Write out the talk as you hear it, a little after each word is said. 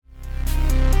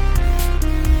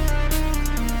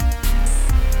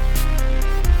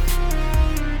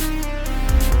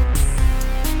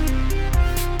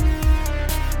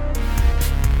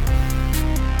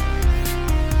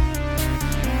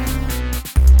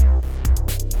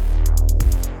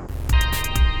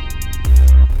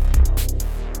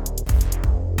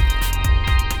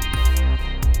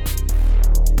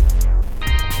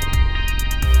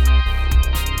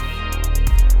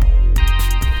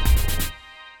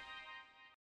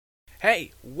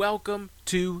Hey, welcome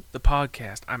to the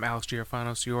podcast. I'm Alex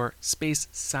Girofanos, your space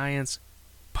science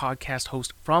podcast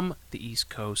host from the East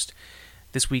Coast.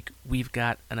 This week, we've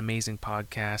got an amazing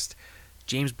podcast.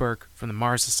 James Burke from the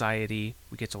Mars Society.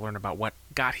 We get to learn about what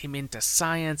got him into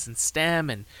science and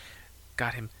STEM and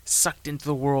got him sucked into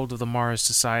the world of the Mars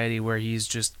Society, where he's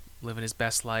just living his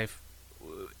best life,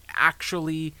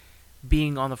 actually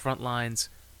being on the front lines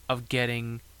of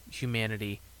getting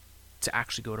humanity to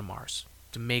actually go to Mars,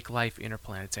 to make life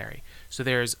interplanetary. So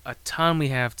there's a ton we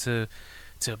have to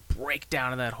break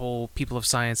down in that whole People of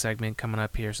Science segment coming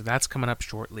up here. So that's coming up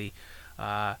shortly.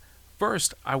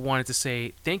 First, I wanted to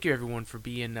say thank you, everyone, for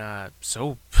being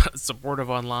so supportive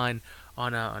online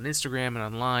on Instagram and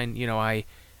online. You know,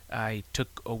 I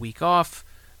took a week off.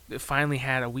 Finally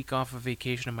had a week off of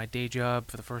vacation on my day job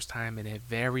for the first time in a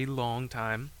very long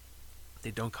time.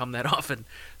 They don't come that often.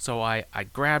 So I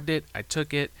grabbed it. I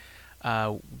took it.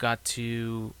 Got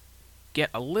to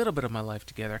get a little bit of my life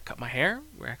together. Cut my hair.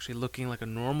 We're actually looking like a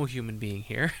normal human being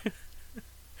here.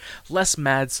 Less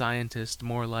mad scientist,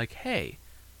 more like, hey,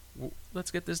 let's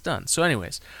get this done. So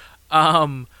anyways,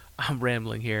 I'm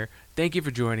rambling here. Thank you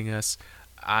for joining us.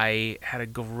 I had a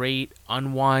great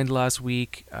unwind last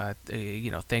week.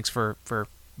 Thanks for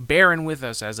bearing with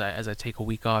us as I take a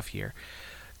week off here.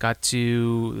 Got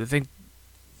to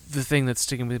the thing that's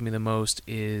sticking with me the most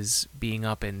is being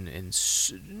up in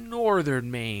northern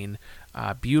Maine.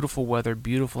 Beautiful weather,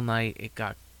 beautiful night. It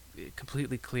got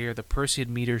completely clear. The Perseid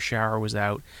meteor shower was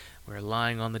out. We were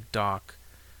lying on the dock,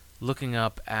 looking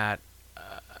up at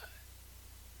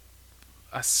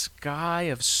a sky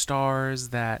of stars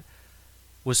that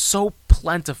was so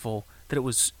plentiful that it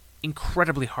was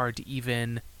incredibly hard to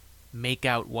even make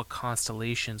out what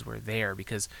constellations were there,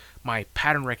 because my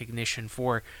pattern recognition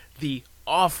for the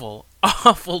awful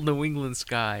New England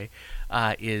sky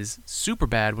is super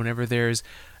bad whenever there's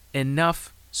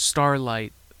enough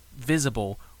starlight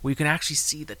visible where you can actually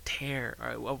see the tear,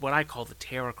 or what I call the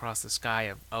tear across the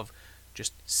sky of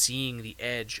just seeing the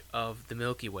edge of the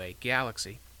Milky Way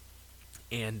galaxy.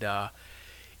 And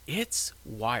it's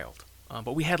wild.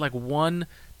 But we had like 1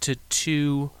 to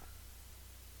 2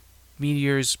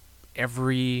 meteors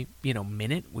every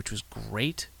minute, which was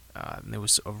great. And there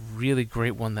was a really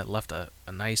great one that left a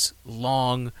nice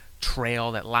long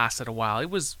trail that lasted a while. It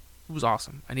was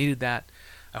awesome. I needed that.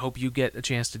 I hope you get a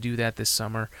chance to do that this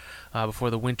summer before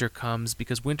the winter comes,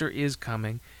 because winter is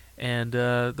coming and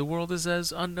the world is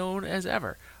as unknown as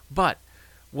ever. But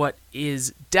what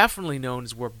is definitely known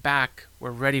is we're back.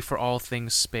 We're ready for all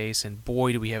things space, and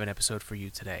boy, do we have an episode for you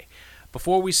today.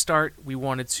 Before we start, we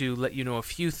wanted to let you know a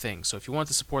few things. So if you want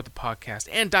to support the podcast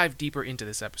and dive deeper into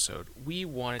this episode, we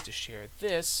wanted to share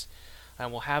this,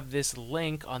 and we'll have this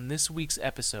link on this week's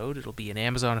episode. It'll be an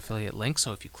Amazon affiliate link,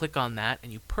 so if you click on that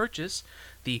and you purchase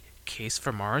the Case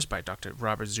for Mars by Dr.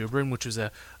 Robert Zubrin, which was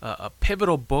a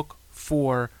pivotal book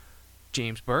for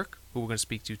James Burke, who we're going to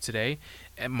speak to today,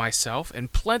 and myself,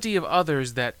 and plenty of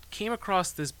others that came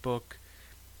across this book,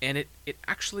 and it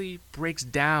actually breaks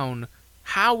down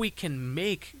how we can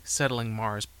make settling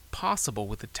Mars possible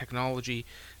with the technology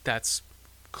that's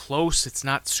close. It's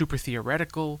not super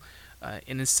theoretical,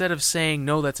 and instead of saying,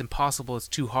 no, that's impossible, it's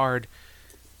too hard,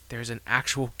 there's an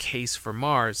actual case for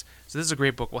Mars. So this is a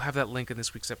great book. We'll have that link in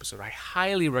this week's episode. I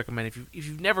highly recommend it. If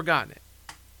you've never gotten it,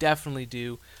 definitely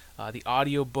do. The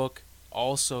audio book,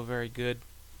 also very good.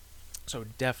 So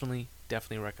definitely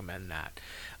recommend that.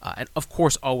 And of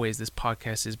course, always, this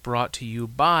podcast is brought to you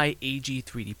by AG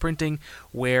 3D Printing,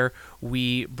 where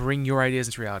we bring your ideas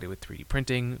into reality with 3D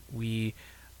printing. We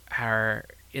are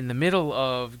in the middle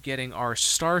of getting our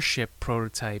Starship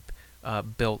prototype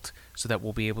built so that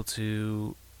we'll be able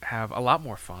to have a lot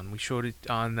more fun. We showed it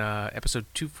on episode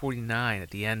 249 at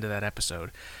the end of that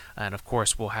episode. And of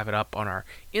course, we'll have it up on our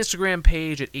Instagram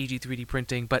page at AG 3D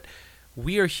Printing. But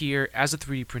we are here as a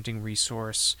 3D printing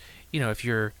resource. If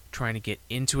you're trying to get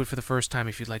into it for the first time,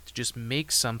 if you'd like to just make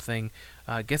something,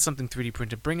 get something 3D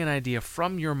printed, bring an idea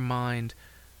from your mind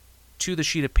to the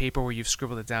sheet of paper where you've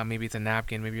scribbled it down. Maybe it's a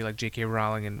napkin. Maybe you're like J.K.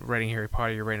 Rowling and writing Harry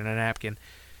Potter, you're writing on a napkin.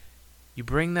 You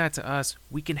bring that to us.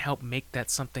 We can help make that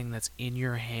something that's in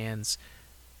your hands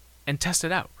and test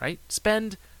it out, right?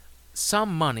 Spend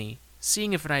some money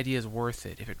seeing if an idea is worth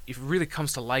it, if it really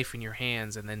comes to life in your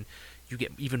hands, and then you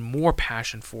get even more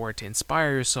passion for it, to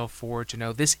inspire yourself for it, to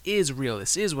know this is real,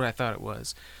 this is what I thought it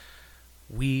was.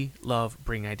 We love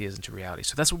bringing ideas into reality.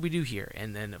 So that's what we do here.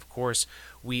 And then, of course,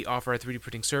 we offer our 3D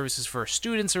printing services for our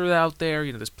students who are out there.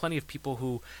 There's plenty of people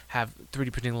who have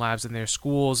 3D printing labs in their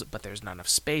schools, but there's not enough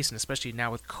space. And especially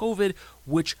now with COVID,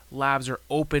 which labs are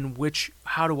open?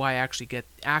 How do I actually get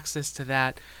access to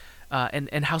that?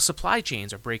 and how supply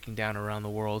chains are breaking down around the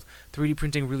world. 3D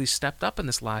printing really stepped up in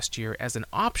this last year as an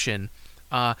option,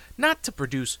 not to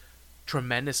produce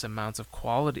tremendous amounts of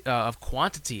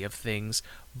quantity of things,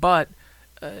 but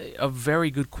of very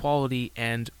good quality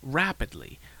and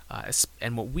rapidly.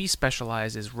 And what we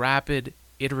specialize is rapid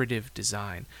iterative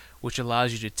design, which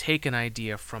allows you to take an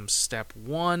idea from step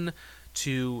one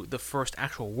to the first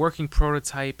actual working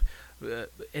prototype.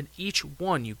 And each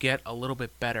one you get a little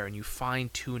bit better and you fine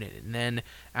tune it, and then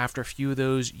after a few of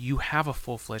those you have a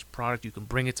full-fledged product. You can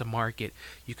bring it to market.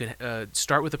 You can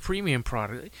start with a premium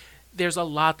product. There's a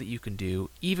lot that you can do,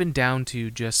 even down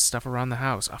to just stuff around the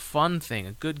house. A fun thing,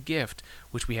 a good gift,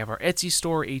 which we have our Etsy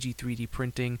store,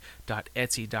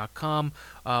 ag3dprinting.etsy.com,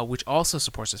 which also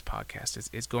supports this podcast.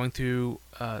 It's going through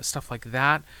stuff like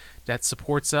that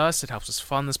supports us. It helps us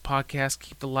fund this podcast,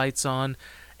 keep the lights on,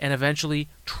 and eventually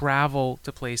travel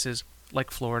to places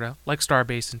like Florida, like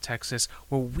Starbase in Texas,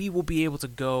 where we will be able to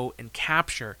go and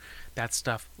capture that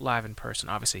stuff live in person.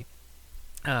 Obviously,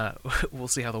 we'll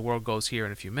see how the world goes here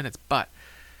in a few minutes, but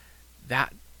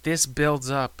this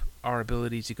builds up our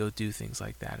ability to go do things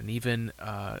like that, and even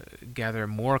gather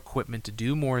more equipment to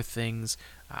do more things.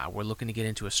 We're looking to get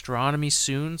into astronomy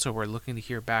soon, so we're looking to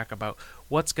hear back about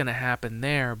what's going to happen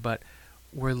there, but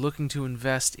we're looking to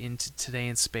invest into Today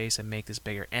in Space and make this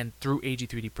bigger, and through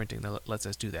AG3D printing that lets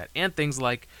us do that. And things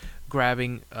like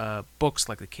grabbing books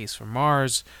like The Case for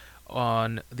Mars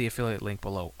on the affiliate link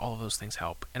below. All of those things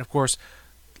help. And of course,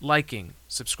 liking,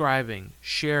 subscribing,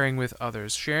 sharing with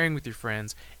others, sharing with your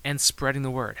friends, and spreading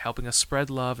the word, helping us spread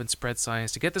love and spread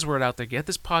science, to get this word out there, get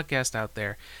this podcast out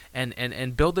there,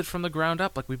 and build it from the ground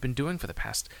up like we've been doing for the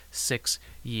past 6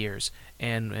 years.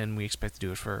 And we expect to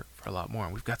do it for a lot more.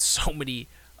 And we've got so many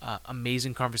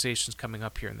amazing conversations coming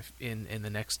up here in the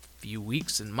next few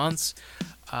weeks and months.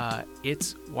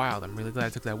 It's wild. I'm really glad I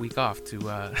took that week off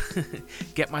to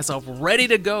get myself ready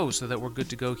to go so that we're good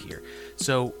to go here.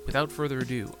 So without further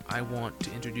ado, I want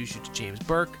to introduce you to James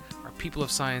Burke, our People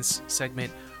of Science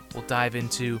segment. We'll dive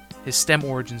into his STEM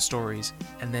origin stories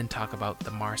and then talk about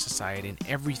the Mars Society and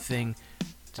everything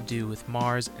to do with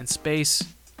Mars and space.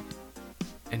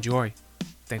 Enjoy.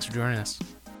 Thanks for joining us.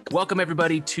 Welcome,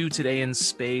 everybody, to Today in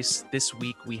Space. This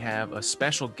week, we have a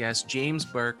special guest, James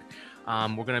Burke.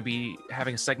 We're going to be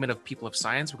having a segment of People of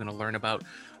Science. We're going to learn about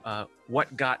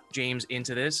what got James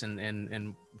into this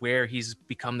and where he's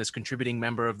become this contributing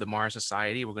member of the Mars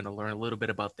Society. We're going to learn a little bit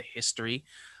about the history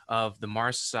of the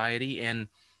Mars Society and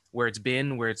where it's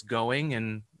been, where it's going,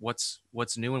 and what's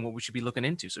new and what we should be looking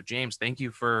into. So, James, thank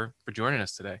you for joining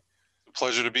us today.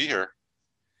 Pleasure to be here.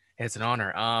 It's an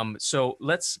honor. So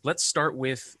let's start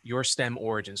with your STEM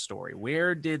origin story.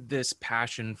 Where did this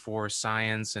passion for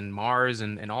science and Mars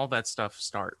and all that stuff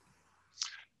start?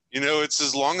 You know, it's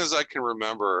as long as I can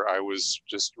remember, I was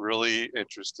just really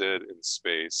interested in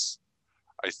space.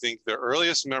 I think the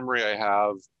earliest memory I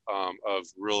have of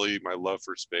really my love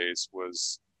for space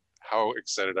was how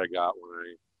excited I got when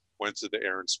I went to the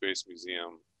Air and Space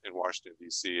Museum in Washington,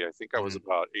 D.C. I think I was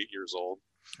about 8 years old.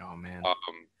 Oh, man.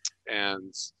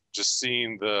 And just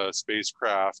seeing the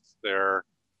spacecraft there,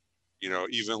 you know,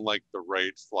 even like the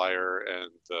Wright Flyer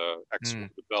and the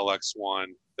Bell X-1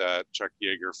 that Chuck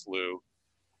Yeager flew.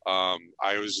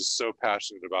 I was just so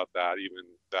passionate about that, even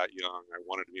that young. I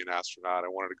wanted to be an astronaut. I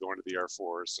wanted to go into the Air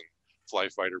Force and fly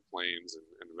fighter planes and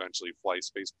eventually fly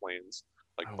space planes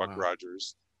like Buck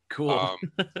Rogers. Cool.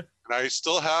 And I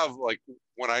still have, like,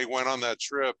 when I went on that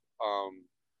trip,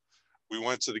 we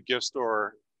went to the gift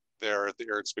store there at the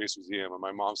Air and Space Museum, and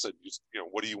my mom said, you know,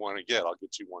 what do you want to get? I'll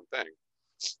get you one thing.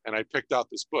 And I picked out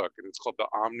this book, and it's called the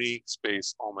Omni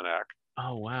Space Almanac.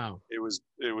 Oh, wow. It was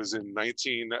in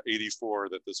 1984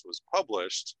 that this was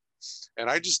published, and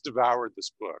I just devoured this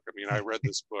book. I mean, I read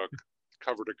this book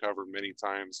cover to cover many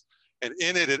times, and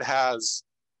in it, it has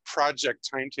project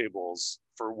timetables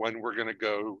for when we're going to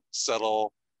go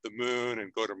settle the moon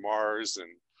and go to Mars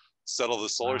and settle the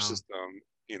solar system,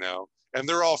 you know. And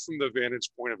they're all from the vantage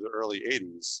point of the early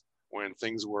 80s, when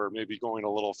things were maybe going a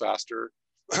little faster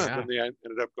than they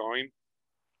ended up going.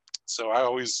 So I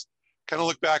always kind of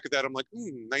look back at that. I'm like,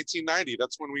 1990,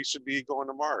 that's when we should be going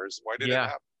to Mars. Why did it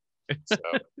happen? So.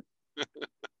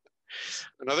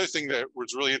 Another thing that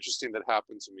was really interesting that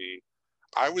happened to me,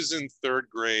 I was in 3rd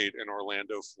grade in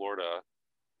Orlando, Florida,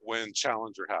 when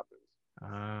Challenger happened.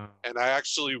 And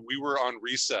we were on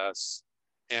recess,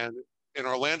 and in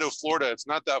Orlando, Florida, it's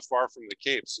not that far from the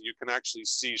Cape, so you can actually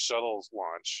see shuttles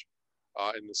launch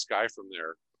in the sky from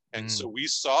there. And so we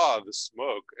saw the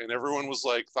smoke, and everyone was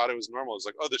like, thought it was normal. It was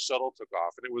like, oh, the shuttle took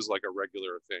off, and it was like a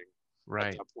regular thing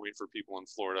at that point for people in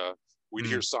Florida. We'd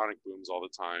hear sonic booms all the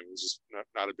time. It was just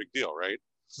not a big deal, right?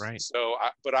 Right. So,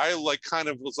 but I like kind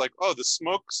of was like, oh, the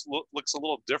smoke looks a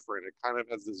little different. It kind of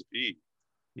has this V.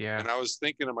 Yeah. And I was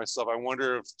thinking to myself, I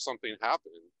wonder if something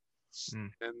happened. Mm.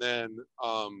 And then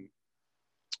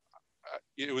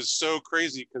it was so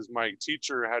crazy because my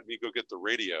teacher had me go get the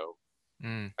radio.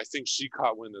 Mm. I think she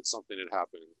caught wind that something had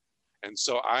happened. And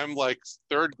so I'm like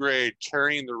third grade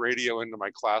carrying the radio into my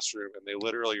classroom, and they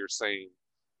literally are saying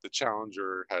the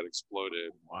Challenger had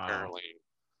exploded, Wow. apparently.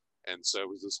 And so it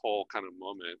was this whole kind of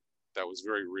moment that was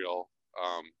very real.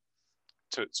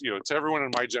 To everyone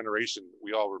in my generation,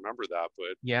 we all remember that,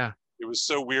 but Yeah. it was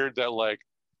so weird that like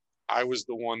I was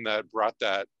the one that brought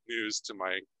that news to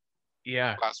my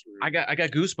Yeah. classroom. I got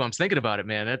goosebumps thinking about it,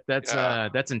 man. Yeah,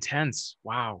 That's intense.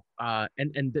 Wow.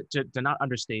 And to not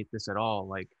understate this at all,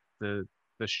 like the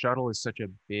shuttle is such a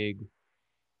big,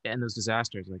 and those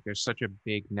disasters, like there's such a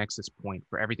big nexus point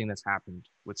for everything that's happened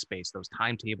with space. Those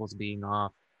timetables being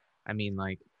off. I mean,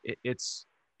 like it's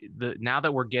the now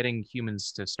that we're getting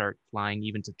humans to start flying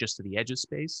even to just to the edge of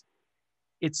space,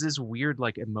 it's this weird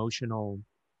like emotional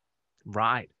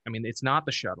ride. I mean, it's not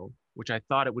the shuttle, which I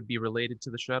thought it would be related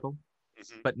to the shuttle,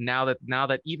 hmm, but now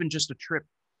that even just a trip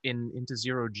into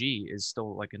zero G is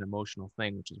still like an emotional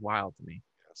thing, which is wild to me.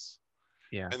 yes.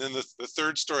 Yeah. And then the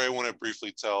third story I want to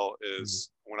briefly tell Mm.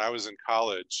 is when I was in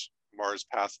college, Mars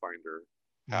Pathfinder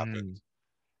happened. Mm.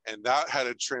 And that had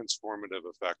a transformative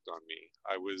effect on me.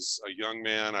 I was a young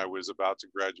man. I was about to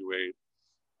graduate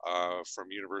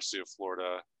from University of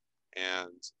Florida,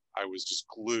 and I was just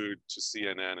glued to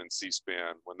CNN and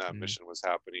C-SPAN when that Mm. mission was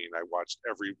happening. I watched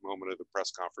every moment of the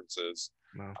press conferences.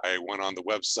 Wow. I went on the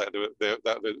website.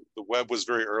 The web was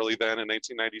very early then in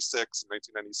 1996 and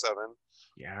 1997,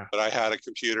 Yeah. but I had a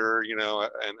computer,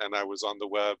 and I was on the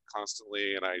web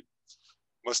constantly. And I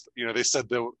they said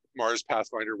the Mars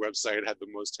Pathfinder website had the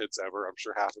most hits ever. I'm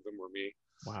sure half of them were me.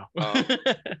 Wow. Um,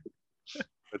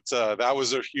 but that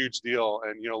was a huge deal.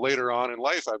 And later on in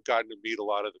life, I've gotten to meet a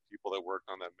lot of the people that worked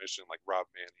on that mission, like Rob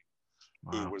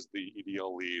Manning, who Wow. was the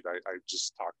EDL lead. I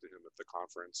just talked to him at the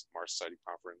conference, Mars Society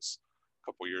conference, a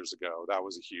couple years ago. That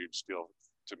was a huge deal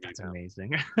to meet That's him. amazing.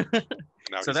 Now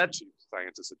So he's the that chief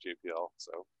scientist at JPL.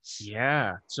 So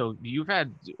Yeah. So you've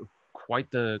had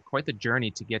quite the journey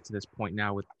to get to this point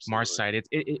now with Mars absolutely.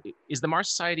 Society. Is the Mars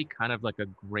Society kind of like a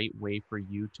great way for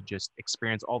you to just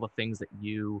experience all the things that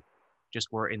you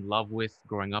just were in love with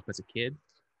growing up as a kid?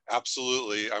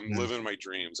 Absolutely. I'm Yeah. living my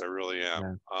dreams. I really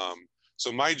am. Yeah.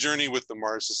 So my journey with the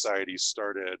Mars Society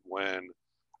started when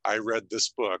I read this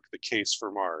book, The Case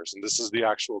for Mars. And this is the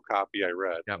actual copy I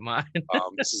read. Got mine.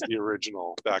 This is the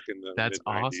original back in the That's mid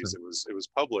 90s. awesome. It was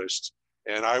published.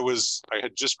 And I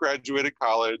had just graduated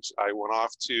college. I went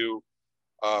off to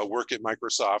work at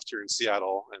Microsoft here in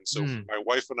Seattle. And so Mm. my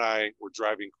wife and I were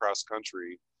driving cross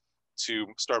country to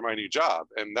start my new job.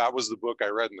 And that was the book I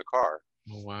read in the car.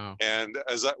 Oh, wow. And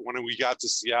when we got to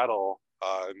Seattle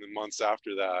in the months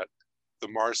after that, the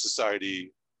Mars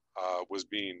Society was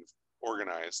being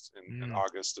organized in Mm.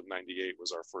 August of '98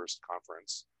 was our first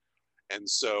conference. And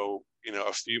so,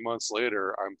 a few months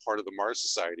later, I'm part of the Mars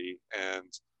Society, and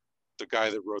the guy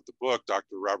that wrote the book,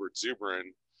 Dr. Robert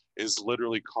Zubrin, is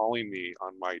literally calling me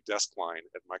on my desk line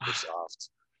at Microsoft.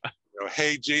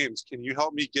 Hey, James, can you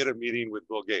help me get a meeting with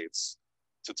Bill Gates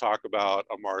to talk about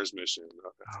a Mars mission,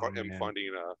 Oh, him man.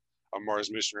 funding a Mars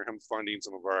mission or him funding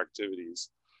some of our activities?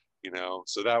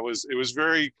 So it was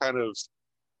very kind of,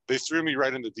 they threw me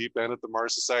right in the deep end at the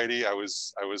Mars Society. I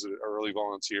was an early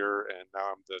volunteer, and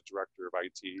now I'm the director of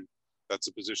IT. That's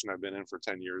a position I've been in for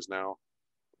 10 years now.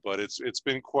 But it's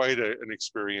been quite an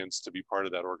experience to be part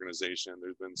of that organization.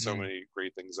 There's been so Mm. many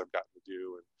great things I've gotten to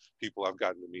do, and people I've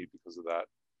gotten to meet because of that.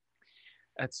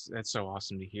 That's so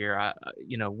awesome to hear.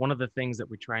 One of the things that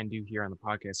we try and do here on the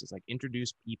podcast is like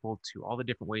introduce people to all the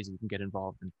different ways that you can get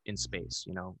involved in space.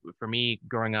 For me,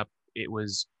 growing up, it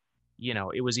was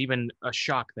even a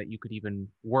shock that you could even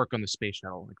work on the space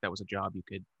shuttle. Like that was a job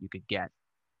you could get.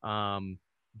 Um,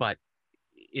 but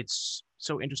it's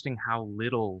so interesting how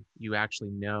little you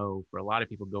actually know for a lot of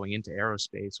people going into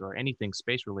aerospace or anything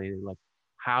space related. Like,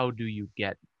 how do you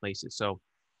get places? So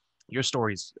your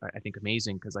story's, I think,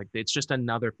 amazing because like it's just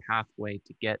another pathway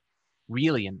to get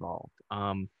really involved.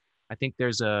 I think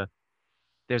there's a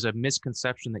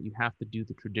misconception that you have to do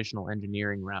the traditional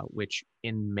engineering route, which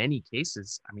in many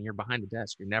cases, I mean, you're behind the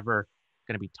desk. You're never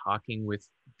going to be talking with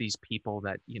these people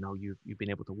that you've been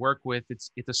able to work with.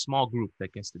 It's a small group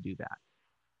that gets to do that.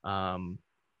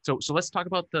 So let's talk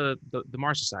about the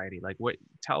Mars Society. Like,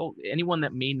 tell anyone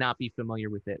that may not be familiar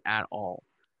with it at all.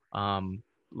 Um,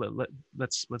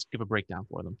 let's give a breakdown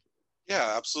for them.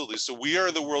 Yeah, absolutely. So we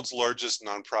are the world's largest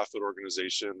nonprofit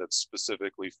organization that's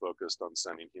specifically focused on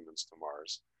sending humans to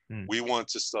Mars. Mm. We want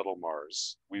to settle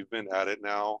Mars. We've been at it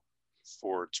now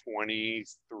for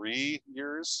 23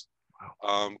 years,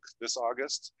 Wow. this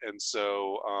August. And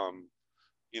so,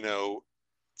 you know,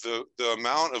 the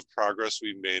amount of progress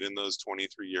we've made in those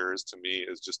 23 years to me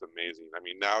is just amazing. I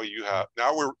mean, now you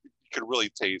can really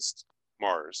taste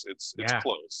Mars. It's Yeah.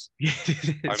 close.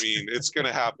 It I is. mean, it's going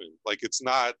to happen. Like, it's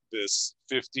not this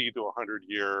 50 to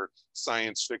 100-year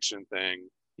science fiction thing.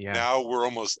 Yeah. Now we're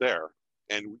almost there.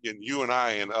 And you and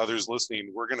I and others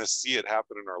listening, we're going to see it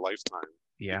happen in our lifetime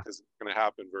Yeah. because it's going to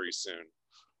happen very soon.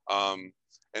 Um,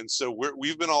 and so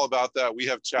we've been all about that. We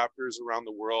have chapters around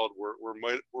the world.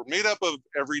 We're made up of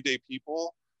everyday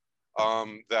people,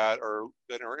 that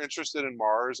are interested in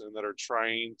Mars and that are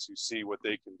trying to see what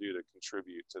they can do to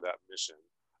contribute to that mission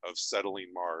of settling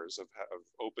Mars, of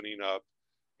opening up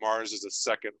Mars as a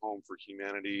second home for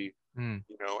humanity. Mm.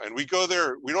 And we go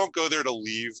there. We don't go there to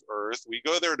leave Earth. We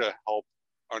go there to help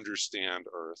understand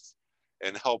Earth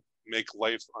and help make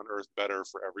life on Earth better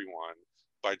for everyone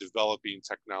by developing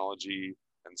technology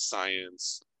and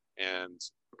science and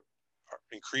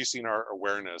increasing our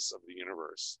awareness of the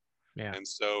universe. Yeah. And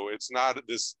so it's not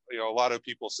this, a lot of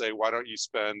people say, why don't you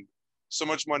spend so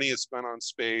much money is spent on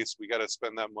space? We got to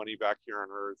spend that money back here on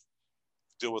Earth,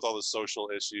 deal with all the social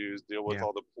issues, deal with Yeah.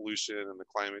 all the pollution and the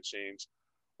climate change.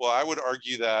 Well, I would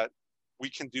argue that we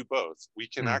can do both. We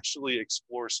can Mm. actually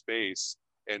explore space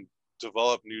and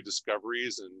develop new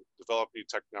discoveries and develop new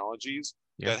technologies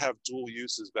Yeah. that have dual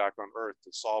uses back on Earth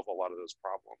to solve a lot of those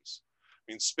problems.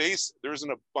 I mean, space, there's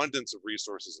an abundance of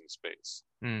resources in space.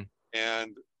 Mm.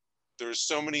 And there's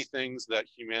so many things that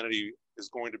humanity is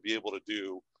going to be able to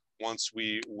do once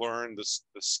we learn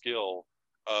the skill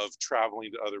of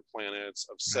traveling to other planets,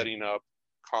 of Right. setting up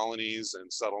colonies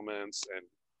and settlements and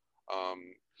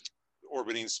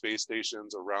orbiting space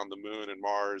stations around the moon and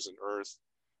Mars and Earth,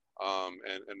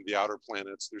 and the outer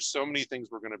planets. There's so many things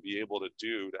we're going to be able to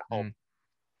do to help Mm.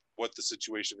 what the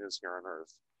situation is here on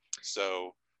Earth.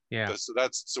 So, Yeah.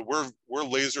 we're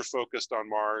laser focused on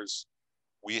Mars.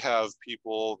 We have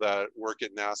people that work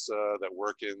at NASA, that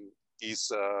work in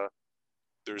ESA.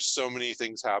 There's so many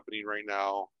things happening right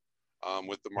now,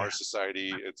 with the Yeah. Mars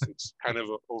Society. It's kind of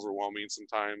overwhelming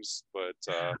sometimes, but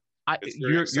it's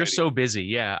very You're exciting. so busy.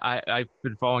 Yeah. I've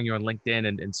been following you on LinkedIn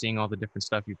and seeing all the different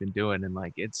stuff you've been doing, and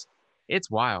like it's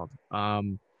wild.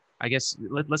 I guess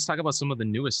let's talk about some of the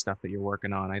newest stuff that you're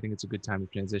working on. I think it's a good time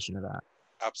to transition to that.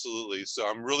 Absolutely. So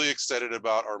I'm really excited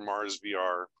about our Mars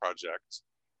VR project.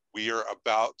 We are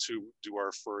about to do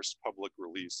our first public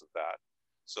release of that.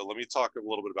 So let me talk a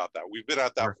little bit about that. We've been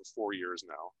at that Sure. for 4 years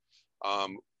now.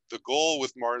 The goal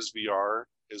with Mars VR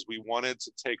is we wanted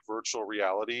to take virtual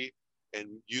reality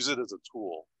and use it as a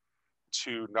tool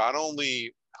to not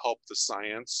only help the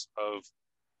science of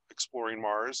exploring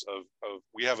Mars. Of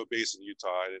we have a base in Utah.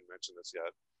 I didn't mention this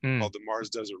yet, Mm. called the Mars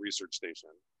Desert Research Station,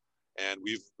 and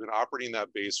we've been operating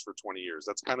that base for 20 years.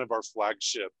 That's kind of our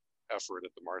flagship effort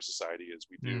at the Mars Society. Is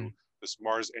we do Mm. this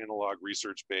Mars analog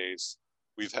research base.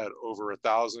 We've had over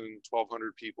 1,000,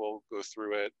 1,200 people go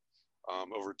through it,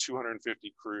 over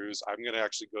 250 crews. I'm going to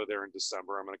actually go there in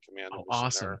December. I'm going to command a Oh, mission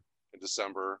awesome. there in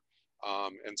December.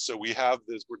 And so we have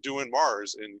this, we're doing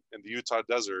Mars in the Utah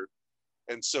desert.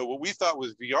 And so what we thought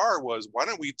with VR was, why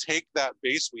don't we take that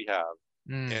base we have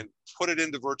Mm. and put it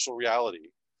into virtual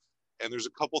reality? And there's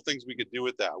a couple things we could do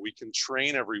with that. We can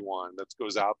train everyone that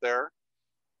goes out there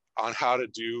on how to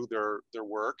do their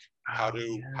work. Oh,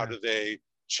 yeah. How do they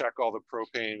check all the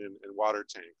propane and water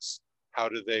tanks? How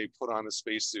do they put on a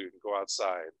spacesuit and go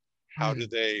outside? How do Hmm.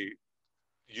 they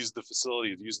use the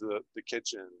facilities, use the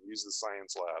kitchen, use the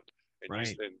science lab,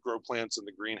 Right. and grow plants in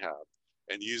the greenhouse,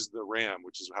 and use the RAM,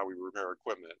 which is how we repair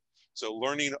equipment. So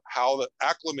learning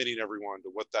acclimating everyone to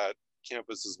what that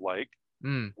campus is like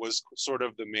Mm. was sort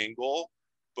of the main goal.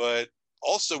 But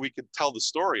also we could tell the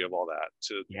story of all that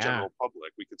to the Yeah. general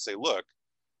public. We could say, look,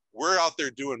 we're out there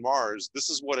doing Mars. This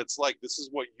is what it's like. This is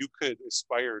what you could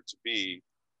aspire to be.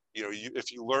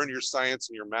 If you learn your science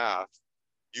and your math,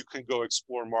 you can go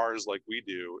explore Mars like we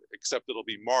do, except it'll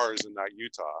be Mars and not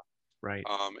Utah. Right.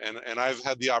 And I've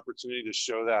had the opportunity to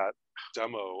show that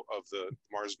demo of the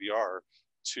Mars VR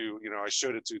to, I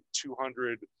showed it to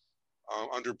 200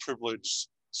 underprivileged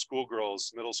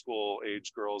schoolgirls, middle school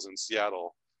age girls in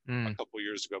Seattle a Mm. couple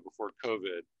years ago before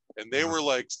COVID. And they Wow. were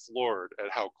like floored at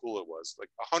how cool it was. Like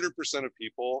 100% of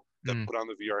people that Mm. put on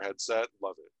the VR headset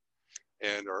love it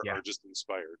and Yeah. are just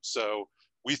inspired. So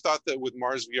we thought that with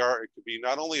Mars VR, it could be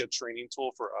not only a training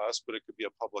tool for us, but it could be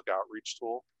a public outreach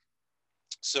tool.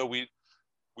 So we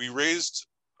raised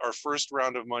our first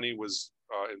round of money was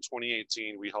in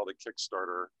 2018. We held a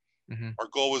Kickstarter. Hmm. Our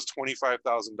goal was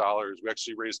 $25,000. We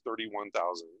actually raised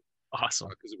 31,000 Awesome.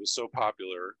 because it was so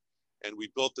popular. And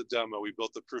we built the demo. We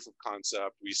built the proof of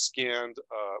concept. We scanned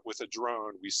with a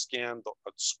drone. We scanned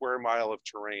a square mile of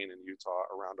terrain in Utah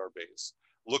around our base.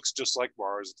 Looks just like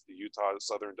Mars. It's the Utah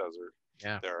Southern Desert.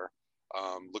 Yeah. There,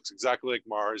 looks exactly like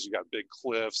Mars. You got big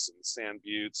cliffs and sand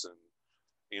buttes, and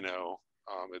you know,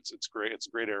 it's great. It's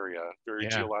a great area. Very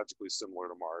Yeah. geologically similar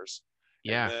to Mars.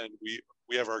 Yeah. And then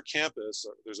we have our campus.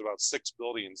 There's about 6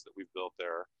 buildings that we've built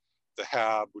there. The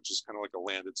HAB, which is kind of like a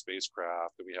landed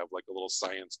spacecraft, and we have like a little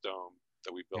science dome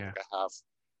that we built, Yeah. like a half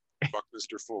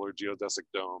Buckminster Fuller geodesic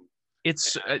dome.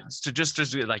 It's to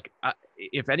just like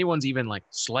if anyone's even like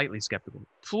slightly skeptical,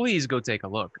 please go take a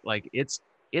look. Like it's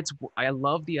I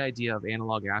love the idea of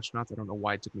analog astronauts. I don't know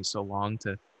why it took me so long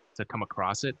to come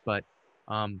across it, but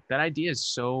that idea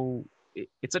is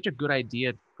it's such a good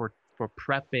idea for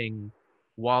prepping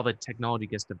while the technology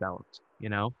gets developed, you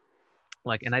know?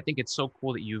 Like, and I think it's so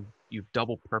cool that you've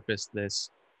double purposed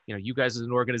this. You know, you guys as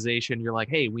an organization, you're like,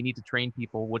 hey, we need to train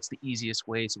people. What's the easiest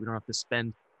way so we don't have to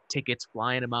spend tickets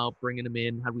flying them out, bringing them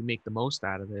in? How do we make the most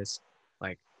out of this?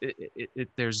 Like,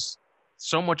 there's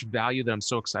so much value that I'm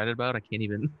so excited about. I can't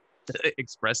even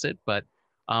express it. But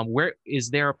where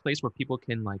is there a place where people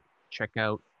can like check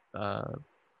out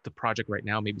the project right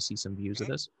now? Maybe see some views of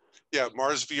this. Yeah,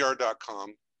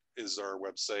 marsvr.com is our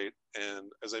website.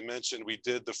 And as I mentioned, we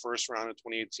did the first round in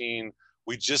 2018.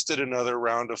 We just did another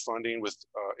round of funding with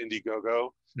Indiegogo,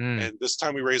 and this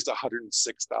time we raised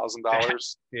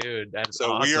 $106,000. Dude, that's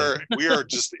so awesome. we are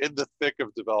just in the thick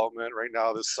of development right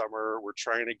now. This summer, we're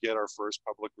trying to get our first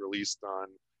public release done.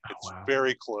 It's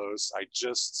very close. I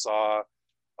just saw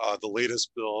the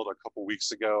latest build a couple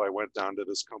weeks ago. I went down to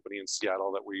this company in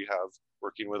Seattle that we have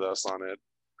working with us on it,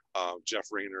 Jeff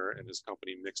Rayner and his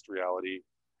company Mixed Reality.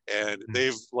 And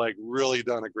they've like really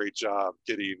done a great job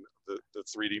getting the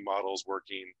 3D models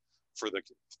working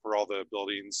for all the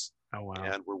buildings. Oh, wow.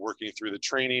 And we're working through the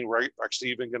training. We're actually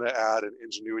even going to add an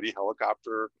Ingenuity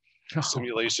helicopter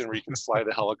simulation where you can fly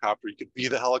the helicopter. You could be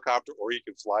the helicopter or you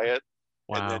can fly it.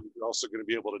 Wow. And then you're also going to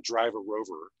be able to drive a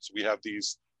rover. So we have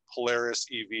these Polaris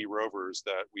EV rovers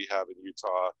that we have in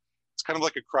Utah. It's kind of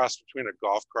like a cross between a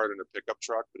golf cart and a pickup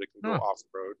truck, but it can go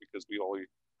off-road because we only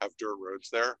have dirt roads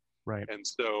there. Right. And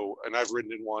so, and I've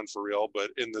ridden in one for real, but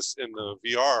in the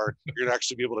VR, you're gonna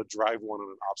actually be able to drive one on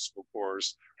an obstacle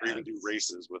course or even do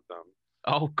races with them.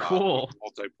 Oh, cool.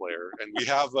 Multiplayer. And we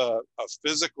have a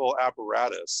physical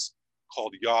apparatus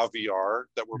called Yaw VR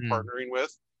that we're partnering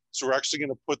with. So we're actually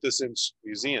gonna put this in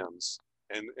museums.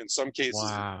 And in some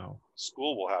cases,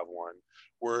 school will have one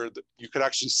where you could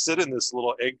actually sit in this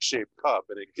little egg-shaped cup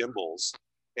and it gimbals,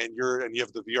 and you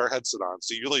have the VR headset on.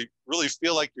 So you really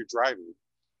feel like you're driving.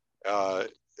 In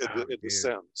the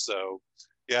sim. So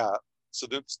yeah, so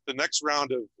the next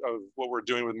round of what we're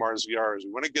doing with Mars VR is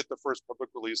we want to get the first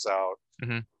public release out.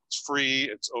 It's free,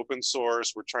 it's open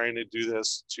source. We're trying to do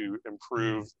this to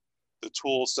improve the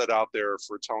tool set out there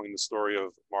for telling the story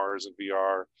of Mars and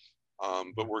VR.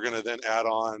 But we're going to then add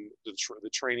on the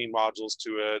training modules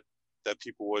to it that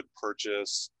people would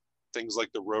purchase, things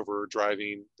like the rover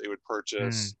driving they would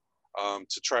purchase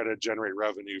to try to generate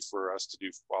revenue for us to do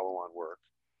follow-on work.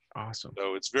 Awesome.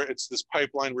 So it's this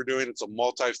pipeline we're doing. It's a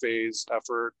multi-phase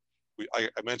effort. I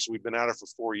mentioned we've been at it for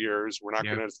 4 years. We're not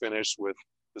going to finish with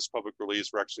this public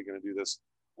release. We're actually going to do this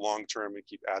long-term and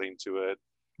keep adding to it.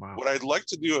 Wow. What I'd like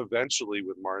to do eventually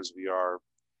with Mars VR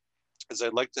is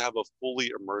I'd like to have a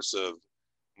fully immersive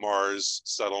Mars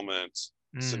settlement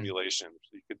simulation.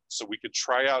 So we could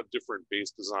try out different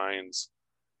base designs,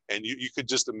 and you could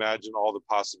just imagine all the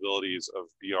possibilities of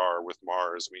VR with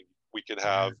Mars. I mean, we could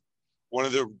have one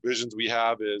of the visions we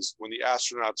have is when the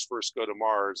astronauts first go to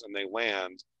Mars and they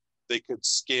land, they could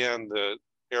scan the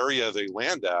area they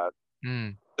land at,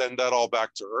 send that all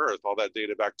back to Earth, all that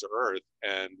data back to Earth,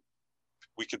 and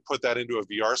we could put that into a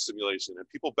VR simulation. And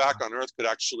people back on Earth could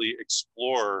actually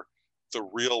explore the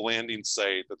real landing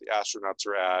site that the astronauts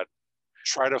are at,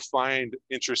 try to find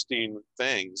interesting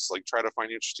things, like try to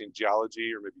find interesting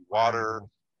geology or maybe water,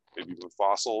 maybe even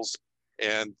fossils,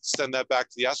 and send that back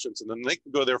to the astronauts, and then they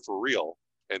can go there for real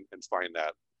and find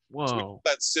that. Whoa. So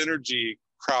that synergy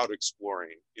crowd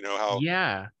exploring, you know, how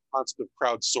concept of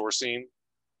crowdsourcing,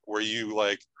 where you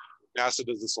like, NASA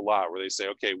does this a lot, where they say,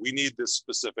 okay, we need this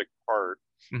specific part,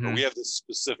 or we have this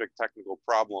specific technical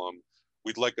problem.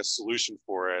 We'd like a solution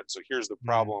for it. So here's the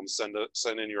problem, send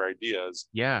in your ideas.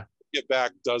 Yeah. Get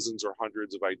back dozens or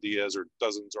hundreds of ideas or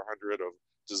dozens or hundred of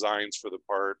designs for the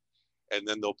part, and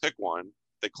then they'll pick one.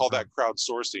 They call that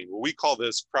crowdsourcing. Well, we call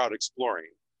this crowd exploring.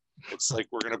 It's like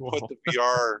we're going to put Cool. the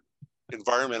VR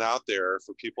environment out there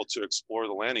for people to explore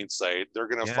the landing site. They're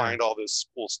going to Yeah. find all this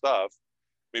cool stuff.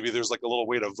 Maybe there's like a little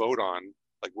way to vote on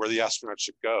like where the astronauts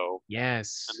should go, and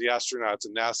Yes. the astronauts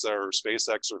and NASA or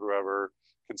SpaceX or whoever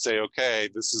can say, okay,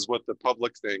 this is what the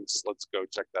public thinks. Let's go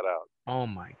check that out. Oh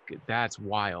my god, that's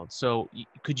wild. So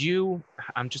could you?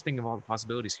 I'm just thinking of all the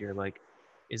possibilities here. Like,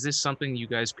 is this something you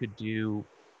guys could do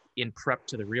in prep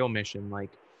to the real mission,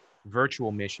 like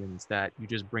virtual missions that you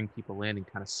just bring people in and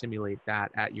kind of simulate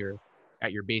that at your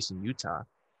base in Utah?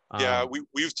 Yeah, Um,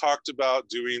 we've talked about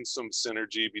doing some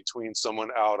synergy between someone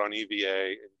out on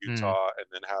EVA in mm, Utah and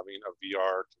then having a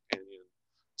VR companion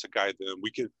to guide them.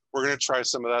 We're going to try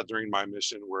some of that during my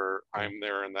mission where cool. I'm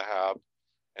there in the hab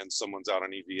and someone's out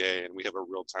on EVA and we have a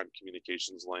real-time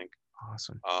communications link.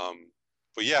 Awesome.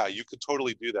 But yeah, you could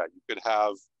totally do that. You could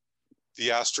have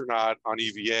the astronaut on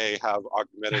EVA have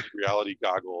augmented reality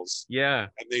goggles Yeah.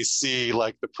 and they see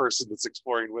like the person that's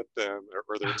exploring with them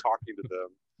or they're talking to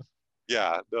them.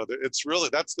 Yeah, no, it's really,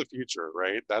 that's the future,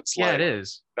 right? That's Yeah, it like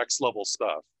is. next level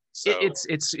stuff. So It's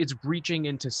reaching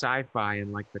into sci-fi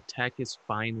and like the tech is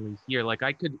finally here. Like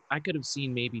I could have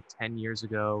seen maybe 10 years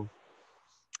ago,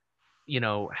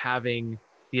 having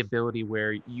the ability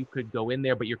where you could go in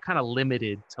there, but you're kind of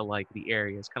limited to like the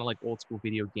areas, kind of like old school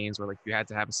video games where like you had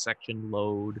to have a section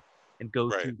load and go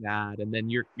right, through that. And then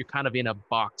you're kind of in a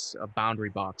box, a boundary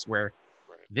box where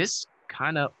right. this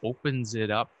kind of opens it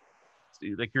up.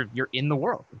 Like you're in the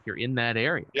world, like you're in that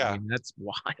area. I Yeah. mean, that's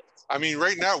wild. I mean,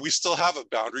 right now we still have a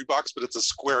boundary box, but it's a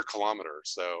square kilometer.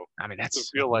 So I mean, it doesn't that's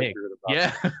feel like big. you're in a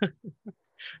boundary.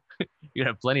 Yeah. You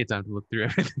have plenty of time to look through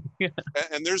everything. Yeah.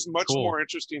 And there's much Cool. more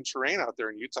interesting terrain out there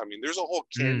in Utah. I mean, there's a whole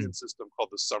Mm, canyon system called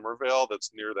the Somervale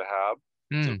that's near the hab.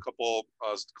 So a mm. couple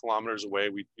kilometers away,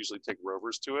 we usually take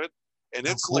rovers to it. And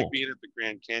Oh, it's like cool. being at the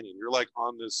Grand Canyon. You're like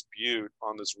on this butte,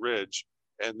 on this ridge,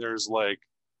 and there's like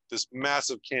this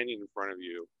massive canyon in front of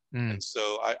you. Mm, And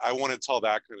so I want to tell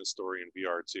that kind of story in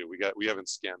VR too. We haven't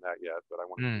scanned that yet, but I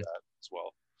want to do mm. that as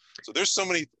well. So there's so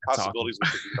many That's awesome. possibilities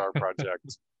with the VR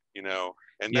project, and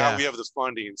now Yeah. we have the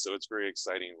funding, so it's very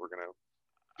exciting. We're gonna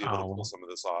be able to Oh, pull well. some of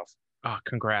this off. Oh,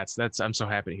 congrats. I'm so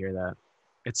happy to hear that.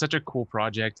 It's such a cool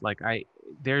project.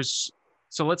 There's,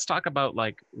 so let's talk about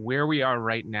like where we are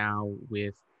right now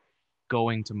with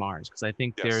going to Mars. Cause I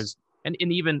think Yes. and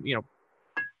even,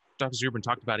 Dr. Zubrin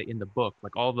talked about it in the book,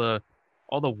 like all the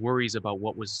worries about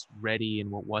what was ready and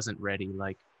what wasn't ready.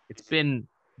 Like it's Mhm. been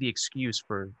the excuse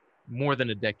for more than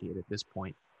a decade at this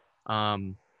point.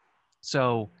 Um,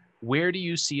 so where do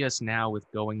you see us now with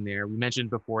going there? We mentioned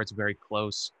before it's very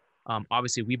close.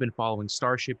 Obviously, we've been following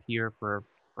Starship here for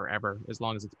forever, as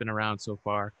long as it's been around so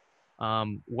far.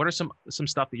 What are some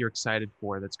stuff that you're excited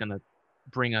for that's going to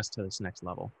bring us to this next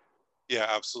level? Yeah,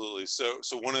 absolutely. So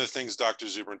one of the things Dr.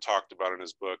 Zubrin talked about in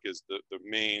his book is the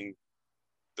main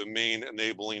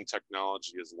enabling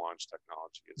technology is launch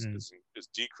technology. Mm, Is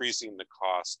decreasing the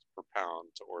cost per pound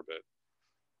to orbit.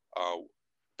 Uh,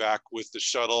 Back with the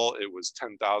shuttle, it was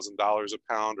 $10,000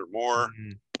 a pound or more.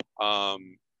 mm,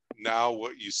 Um, Now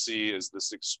what you see is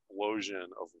this explosion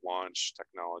of launch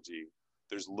technology.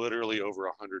 There's literally over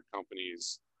 100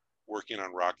 companies working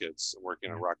on rockets and working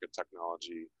on yeah, rocket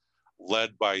technology,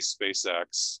 led by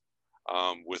SpaceX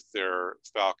with their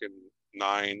Falcon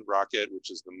 9 rocket,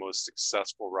 which is the most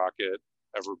successful rocket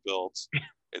ever built.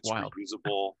 It's wild.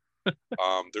 reusable.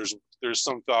 There's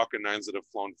some Falcon 9s that have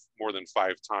flown more than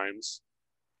 5 times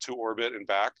to orbit and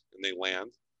back, and they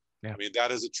land. Yeah, I mean,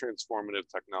 that is a transformative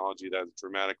technology that is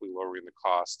dramatically lowering the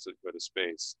cost to go to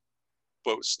space.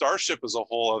 But Starship is a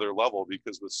whole other level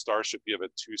because with Starship, you have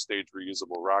a two-stage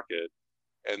reusable rocket.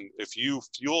 And if you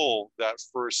fuel that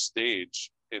first stage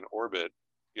in orbit,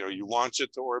 you launch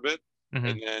it to orbit hmm,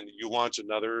 and then you launch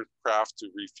another craft to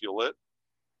refuel it.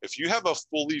 If you have a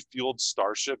fully fueled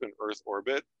Starship in Earth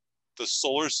orbit, the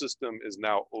solar system is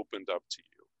now opened up to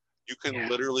you. You can yeah,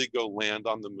 literally go land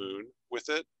on the moon with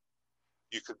it.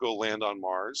 You could go land on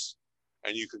Mars,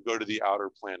 and you could go to the outer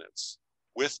planets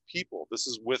with people. This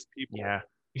is with people. yeah,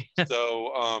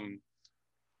 So,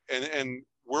 and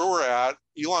where we're at,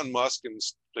 Elon Musk and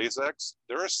SpaceX,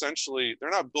 they're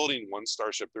not building one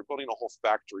Starship. They're building a whole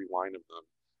factory line of them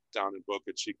down in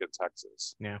Boca Chica,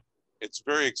 Texas. yeah, It's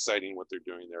very exciting what they're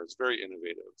doing there. It's very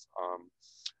innovative.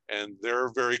 And they're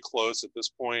very close at this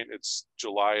point. It's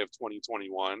July of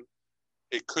 2021.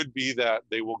 It could be that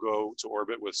they will go to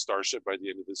orbit with Starship by the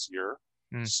end of this year.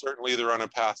 mm, Certainly, they're on a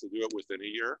path to do it within a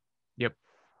year. yep,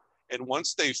 And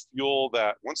once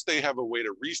they have a way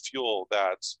to refuel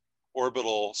that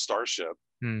orbital Starship,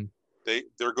 mm,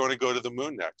 they're going to go to the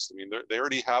moon next. I mean, they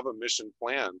already have a mission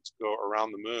planned to go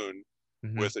around the moon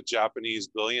hmm, with a Japanese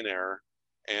billionaire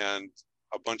and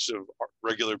a bunch of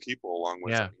regular people along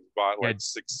with Yeah. him. He bought Yeah. like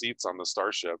 6 seats on the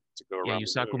Starship to go Yeah. around the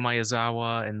Yusaku moon.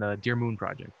 Maezawa and the Dear Moon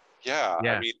Project. Yeah, I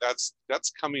Yeah. mean that's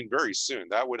coming very soon.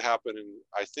 That would happen in,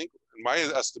 I think, in my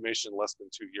estimation, less than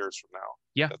 2 years from now.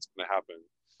 Yeah. That's going to happen.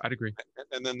 I'd agree.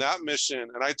 And then that mission,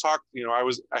 and I talked,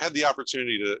 I had the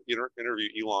opportunity to interview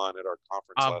Elon at our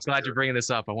conference I'm last glad year. you're bringing this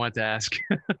up. I wanted to ask.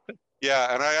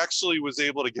 Yeah, and I actually was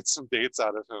able to get some dates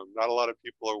out of him. Not a lot of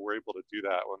people were able to do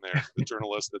that when they're the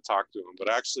journalists that talk to him, but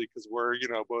actually, because we're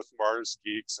both Mars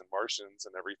geeks and Martians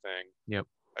and everything. Yep.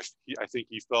 I think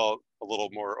he felt a little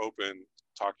more open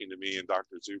talking to me and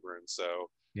Dr. Zubrin. So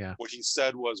Yeah. what he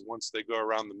said was, once they go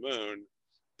around the moon,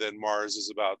 then Mars is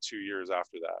about 2 years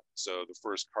after that. So the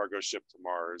first cargo ship to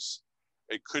Mars,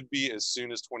 it could be as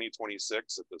soon as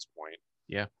 2026 at this point.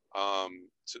 Yeah.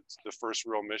 To the first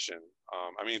real mission.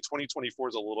 I mean, 2024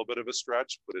 is a little bit of a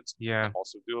stretch, but it's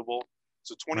also doable.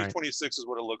 So 2026 is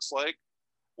what it looks like,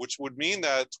 which would mean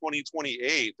that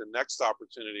 2028, the next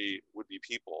opportunity would be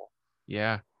people.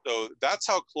 Yeah. So that's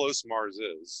how close Mars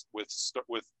is with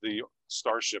the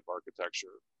Starship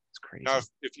architecture. It's crazy. Now,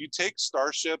 if you take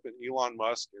Starship and Elon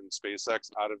Musk and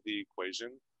SpaceX out of the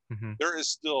equation, there is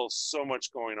still so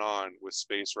much going on with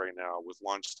space right now with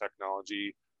launch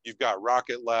technology. You've got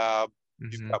Rocket Lab,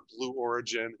 you've got Blue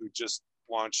Origin, who just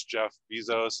launched Jeff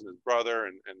Bezos and his brother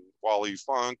and Wally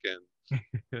Funk and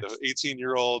the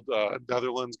 18-year-old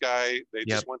Netherlands guy. They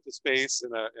just went to space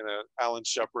in a Alan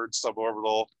Shepard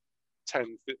suborbital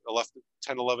 10-11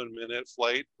 minute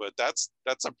flight, but that's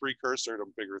a precursor to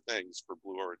bigger things for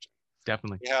Blue Origin.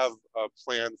 Definitely. We have a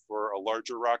plan for a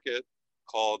larger rocket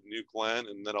called New Glenn,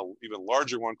 and then an even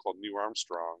larger one called New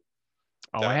Armstrong.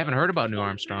 Oh, I haven't heard about New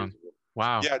Armstrong.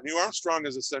 Wow. Yeah, New Armstrong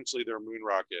is essentially their moon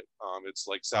rocket. It's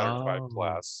like Saturn V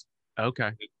class.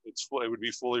 Okay. It would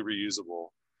be fully reusable.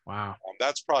 Wow.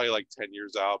 That's probably like 10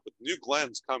 years out, but New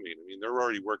Glenn's coming. I mean, they're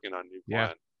already working on New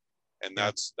Glenn, and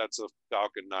that's a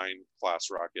Falcon 9 class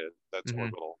rocket that's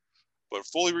orbital, but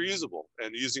fully reusable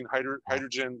and using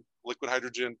liquid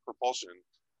hydrogen propulsion.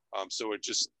 So it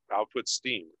just outputs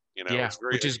steam. It's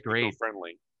very which is great.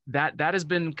 Friendly. That has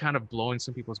been kind of blowing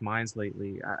some people's minds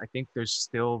lately. I think there's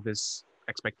still this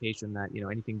expectation that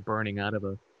anything burning out of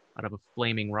a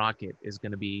flaming rocket is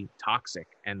going to be toxic,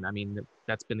 and I mean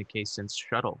that's been the case since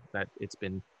shuttle, that it's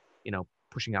been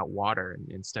pushing out water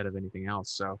instead of anything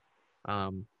else. So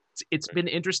it's been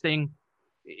interesting.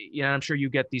 I'm sure you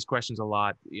get these questions a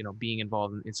lot, being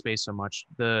involved in space so much.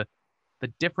 The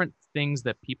different things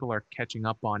that people are catching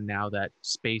up on now that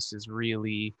space is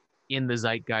really in the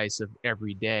zeitgeist of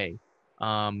every day.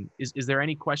 Is there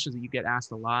any questions that you get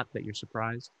asked a lot that you're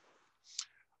surprised?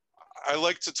 I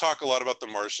like to talk a lot about The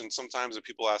Martian sometimes, and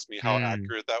people ask me how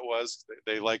accurate that was.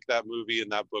 They like that movie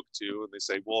and that book too, and they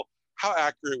say, well, how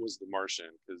accurate was The Martian?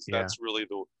 Because that's really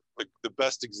the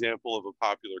best example of a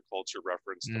popular culture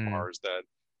reference to Mars that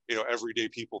everyday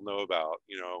people know about.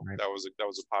 That was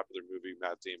a popular movie.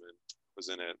 Matt Damon was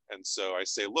in it, and so I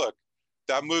say, look,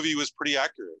 that movie was pretty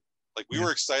accurate. Like, we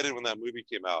were excited when that movie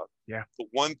came out. Yeah. The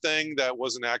one thing that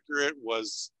wasn't accurate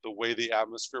was the way the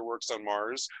atmosphere works on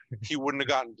Mars. He wouldn't have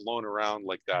gotten blown around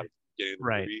like that at the beginning of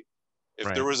the movie.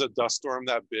 If there was a dust storm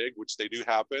that big, which they do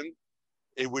happen,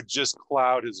 it would just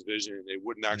cloud his vision. It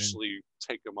wouldn't actually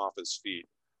take him off his feet,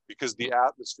 because the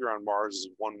atmosphere on Mars is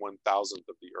 1/1000th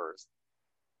of the Earth.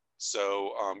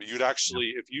 So you'd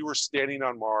actually, if you were standing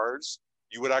on Mars,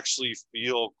 you would actually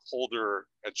feel colder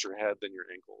at your head than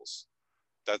your ankles.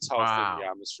 That's how thin the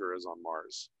atmosphere is on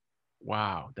Mars.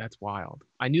 Wow, that's wild.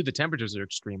 I knew the temperatures are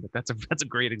extreme, but that's a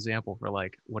great example for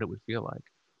like what it would feel like.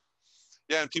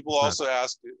 Yeah, and people also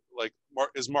ask, like,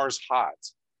 is Mars hot?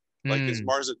 Like, is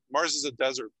Mars is a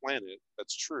desert planet?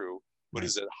 That's true, but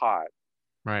is it hot?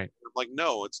 Right. I'm like,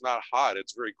 no, it's not hot.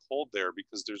 It's very cold there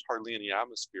because there's hardly any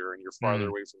atmosphere and you're farther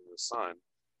away from the sun.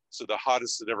 So the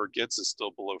hottest it ever gets is still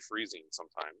below freezing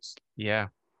sometimes. Yeah.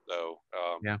 So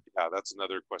that's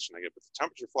another question I get. But the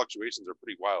temperature fluctuations are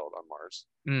pretty wild on Mars.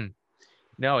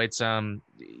 No, it's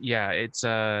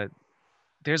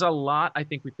there's a lot I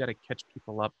think we've got to catch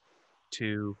people up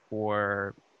to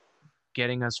for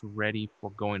getting us ready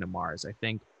for going to Mars. I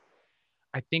think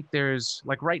there's,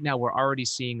 like, right now we're already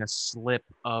seeing a slip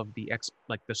of the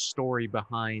story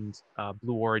behind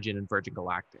Blue Origin and Virgin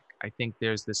Galactic. I think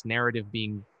there's this narrative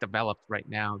being developed right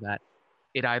now that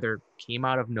it either came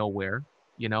out of nowhere,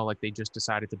 like they just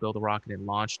decided to build a rocket and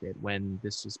launched it, when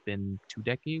this has been 2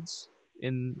 decades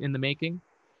in the making.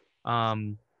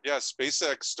 Yeah,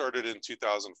 SpaceX started in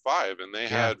 2005, and they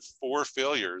had 4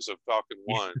 failures of Falcon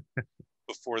 1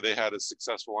 before they had a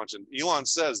successful launch. And Elon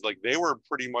says, like, they were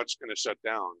pretty much going to shut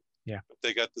down Yeah. But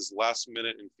they got this last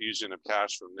minute infusion of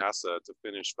cash from NASA to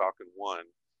finish Falcon 1,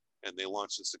 and they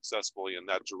launched it successfully, and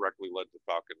that directly led to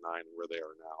Falcon 9 and where they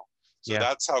are now. So Yeah.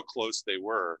 that's how close they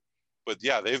were. But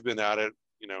yeah, they've been at it,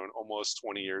 in almost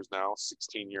 20 years now,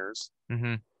 16 years.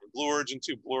 Mm-hmm. Blue Origin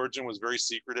too. Blue Origin was very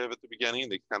secretive at the beginning.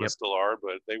 They kind of Yep. still are,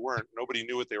 but they weren't. Nobody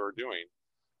knew what they were doing.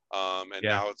 And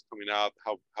Yeah. now it's coming out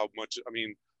how much. I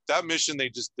mean, that mission they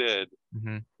just did,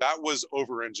 Mm-hmm. that was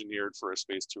over-engineered for a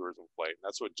space tourism flight. And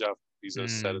that's what Jeff Bezos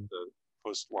said at the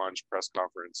post-launch press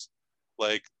conference.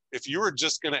 Like, if you were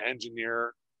just going to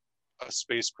engineer a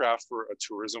spacecraft for a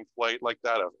tourism flight like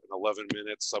that, an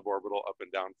 11-minute suborbital up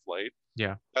and down flight,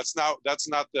 Yeah. that's not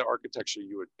the architecture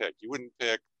you would pick. You wouldn't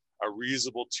pick a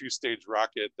reusable 2-stage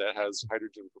rocket that has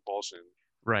hydrogen propulsion.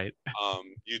 Right.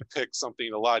 You'd pick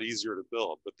something a lot easier to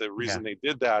build. But the reason they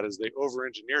did that is they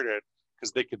over-engineered it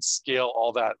because they could scale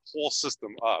all that whole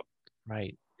system up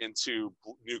Right. into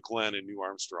New Glenn and New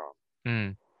Armstrong.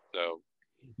 Mm. So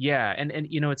yeah, and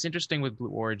it's interesting with Blue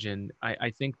Origin. I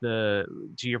think to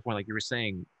your point, like you were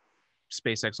saying,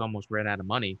 SpaceX almost ran out of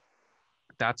money.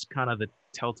 That's kind of the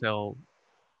telltale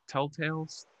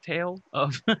tale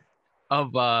of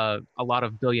of a lot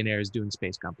of billionaires doing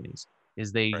space companies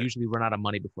is they usually run out of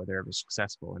money before they're ever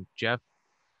successful. And Jeff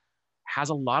has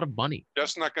a lot of money.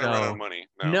 Jeff's not going to run out of money.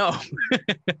 No.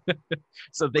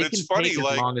 So they can take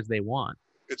as long as they want.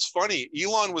 It's funny.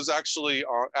 Elon was actually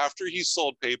after he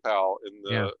sold PayPal in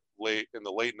the late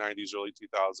 90s, early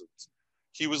 2000s.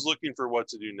 He was looking for what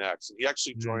to do next, and he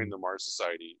actually joined the Mars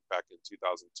Society back in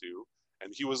 2002.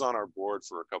 And he was on our board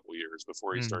for a couple of years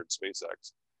before he started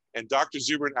SpaceX. And Dr.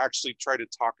 Zubrin actually tried to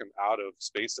talk him out of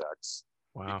SpaceX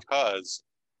because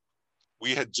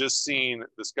we had just seen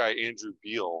this guy Andrew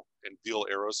Beale in Beale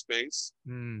Aerospace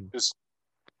just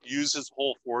use his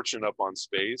whole fortune up on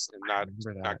space and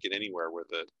not get anywhere with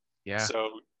it. Yeah.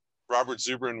 So Robert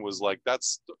Zubrin was like,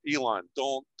 "That's Elon.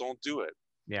 Don't do it.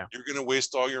 Yeah. You're going to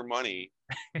waste all your money."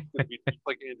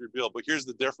 Like Andrew Beale. But here's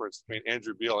the difference between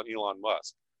Andrew Beale and Elon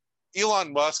Musk.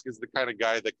 Elon Musk is the kind of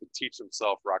guy that could teach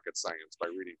himself rocket science by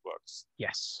reading books.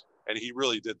 Yes. And he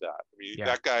really did that. I mean,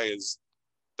 that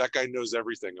guy knows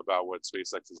everything about what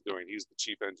SpaceX is doing. He's the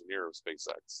chief engineer of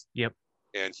SpaceX. Yep.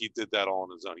 And he did that all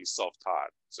on his own. He's self-taught.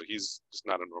 So he's just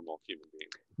not a normal human being.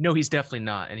 No, he's definitely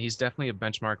not. And he's definitely a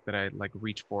benchmark that I like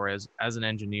reach for as an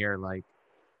engineer. Like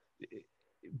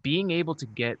being able to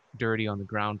get dirty on the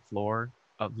ground floor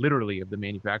of literally of the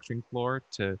manufacturing floor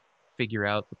to figure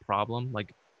out the problem.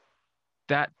 Like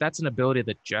that's an ability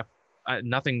that Jeff,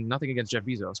 nothing against Jeff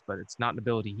Bezos, but it's not an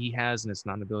ability he has, and it's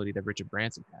not an ability that Richard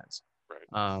Branson has.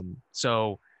 Right.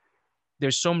 So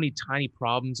there's so many tiny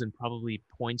problems and probably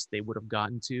points they would have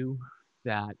gotten to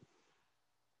that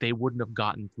they wouldn't have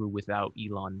gotten through without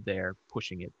Elon there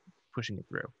pushing it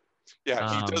through.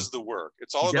 Yeah, he does the work.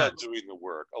 It's all about doing the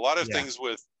work. A lot of things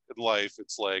in life,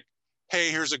 it's like,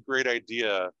 hey, here's a great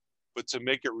idea, but to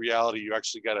make it reality, you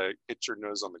actually got to hit your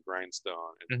nose on the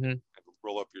grindstone and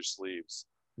roll up your sleeves.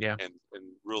 Yeah. And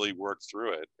really work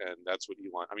through it. And that's what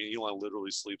Elon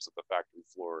literally sleeps at the factory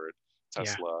floor at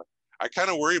Tesla. Yeah. I kind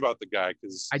of worry about the guy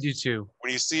because I do too.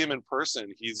 When you see him in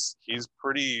person, he's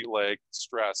pretty like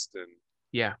stressed and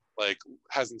like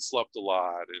hasn't slept a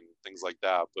lot and things like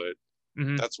that. But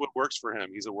that's what works for him.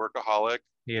 He's a workaholic.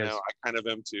 He is. I kind of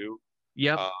am too.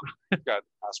 Yep. Got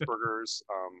Asperger's.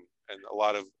 And a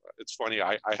lot of, it's funny,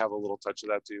 I have a little touch of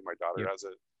that too. My daughter has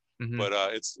it. But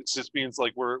it's just means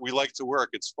like we like to work.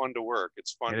 It's fun to work.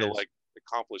 It's fun to like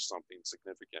accomplish something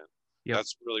significant. Yep.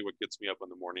 That's really what gets me up in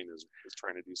the morning is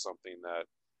trying to do something that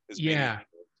is meaningful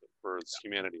for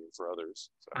humanity and for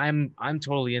others. So. I'm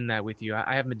totally in that with you.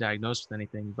 I haven't been diagnosed with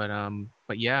anything,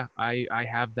 but yeah, I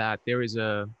have that. There is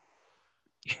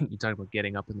you talk about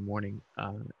getting up in the morning,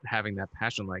 having that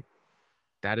passion, like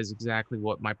that is exactly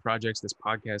what my projects, this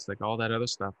podcast, like all that other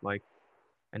stuff, like,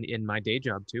 and in my day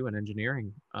job too, in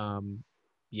engineering,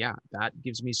 that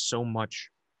gives me so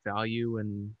much value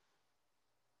and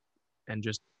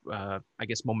just I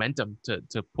guess momentum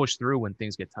to push through when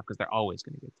things get tough, because they're always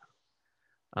going to get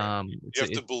tough. You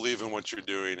have to believe in what you're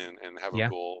doing and have a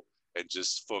goal and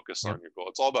just focus on your goal.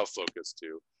 It's all about focus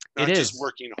too. Not just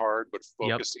working hard, but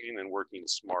focusing and working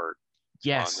smart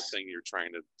on the thing you're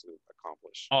trying to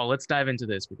accomplish. Oh, let's dive into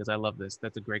this because I love this.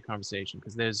 That's a great conversation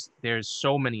because there's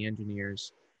so many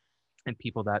engineers and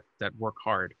people that work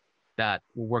hard that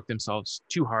will work themselves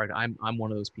too hard. I'm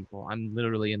one of those people. I'm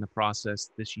literally in the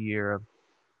process this year of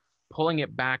pulling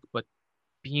it back, but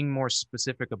being more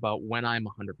specific about when I'm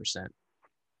 100%.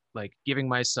 Like giving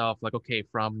myself like, okay,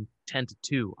 from 10 to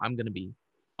 2, I'm going to be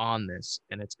on this,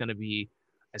 and it's going to be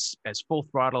as full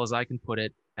throttle as I can put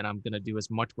it. and I'm going to do as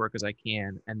much work as I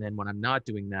can. And then when I'm not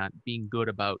doing that, being good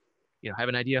about, have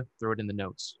an idea, throw it in the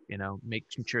notes,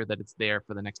 making sure that it's there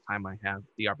for the next time I have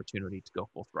the opportunity to go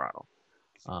full throttle.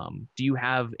 Do you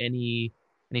have any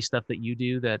stuff that you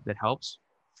do that helps?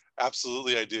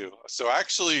 Absolutely, I do. So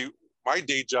actually, my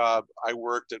day job, I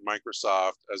worked at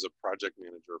Microsoft as a project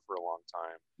manager for a long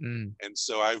time. Mm, And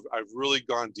so I've really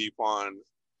gone deep on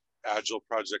agile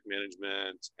project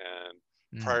management and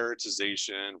mm,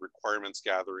 prioritization, requirements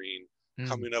gathering, mm,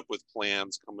 coming up with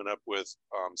plans, coming up with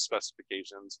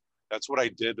specifications. That's what I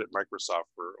did at Microsoft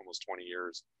for almost 20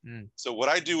 years. mm, So what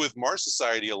I do with Mars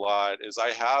Society a lot is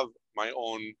I have my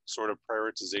own sort of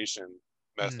prioritization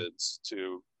mm. methods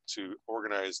to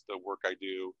organize the work I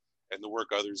do and the work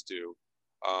others do.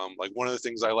 Like one of the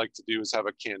things I like to do is have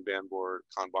a Kanban board,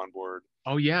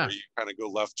 Oh yeah. where you kind of go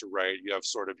left to right. You have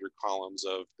sort of your columns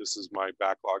of this is my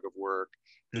backlog of work,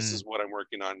 this Mm, is what I'm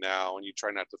working on now, and you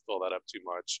try not to fill that up too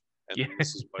much. And yeah. then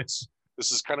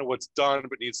this is kind of what's done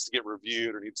but needs to get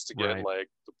reviewed or needs to get Right. like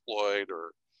deployed,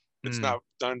 or it's Mm, not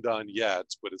done yet,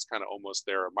 but it's kind of almost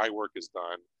there. My work is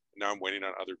done. Now I'm waiting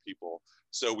on other people.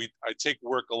 So I take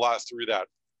work a lot through that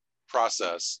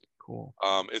process. cool.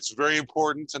 It's very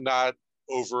important to not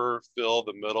overfill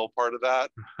the middle part of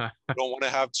that. You don't want to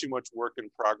have too much work in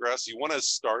progress. You want to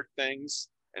start things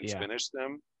and Yeah. finish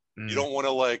them. You Mm, don't want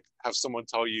to like have someone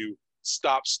tell you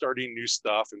stop starting new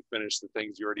stuff and finish the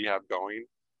things you already have going.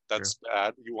 true. That's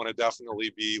bad. You want to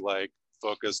definitely be like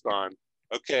focused on,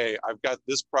 okay, I've got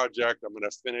this project, I'm going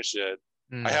to finish it.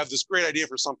 I Mm, have this great idea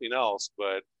for something else,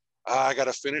 but I got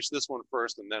to finish this one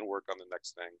first and then work on the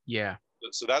next thing. yeah.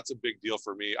 So that's a big deal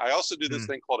for me. I also do this Mm,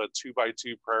 thing called a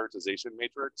 2x2 prioritization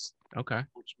matrix, okay.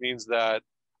 which means that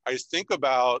I think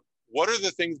about what are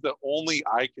the things that only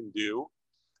I can do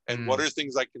and what Mm, are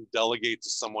things I can delegate to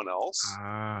someone else.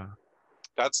 ah,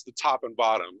 That's the top and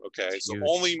bottom. Okay. it's So huge.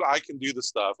 only I can do the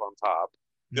stuff on top.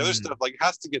 The other Mm, stuff like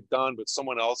has to get done, but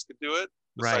someone else could do it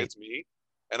right. besides me.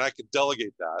 And I could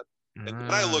delegate that. And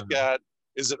then I Ah, look at,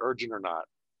 is it urgent or not?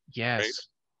 Right. yes.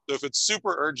 So if it's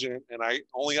super urgent and I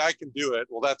can do it,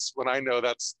 well, that's when I know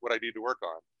that's what I need to work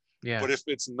on. Yeah. But if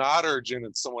it's not urgent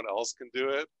and someone else can do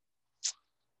it,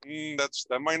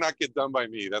 that might not get done by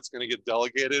me. That's going to get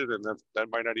delegated, and that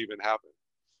might not even happen.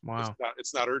 Wow.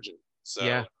 It's not urgent.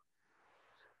 Yeah.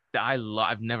 So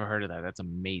I've never heard of that. That's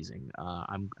amazing.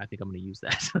 I think I'm gonna use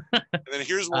that. and then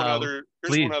here's Um, one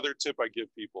please. other tip I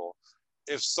give people.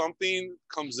 If something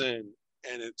comes in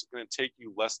and it's going to take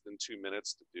you less than 2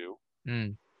 minutes to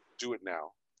Mm, do it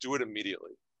now. Do it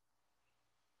immediately.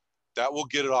 That will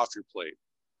get it off your plate.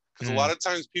 Because a lot mm, of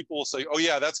times people will say, "Oh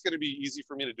yeah, that's going to be easy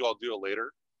for me to do. I'll do it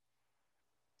later,"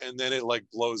 and then it like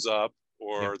blows up, yep.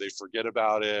 or they forget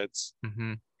about it.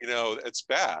 Mm-hmm. It's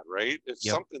bad, right? If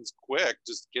Yep. something's quick,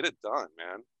 just get it done,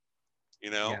 man.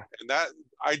 Yeah. And that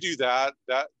I do that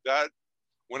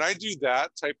when I do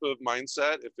that type of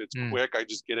mindset, if it's Mm, quick, I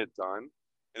just get it done.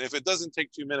 And if it doesn't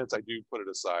take 2 minutes, I do put it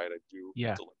aside. I do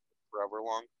yeah. delay it forever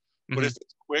long. But Mm-hmm. if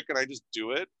it's quick and I just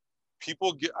do it,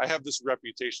 I have this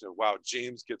reputation of, wow,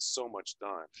 James gets so much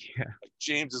done. Yeah. Like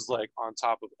James is like on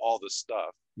top of all this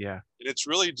stuff. Yeah. And it's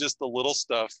really just the little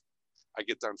stuff I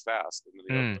get done fast. And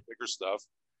then Mm, the bigger stuff,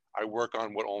 I work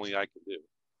on what only I can do.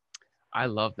 I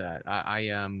love that.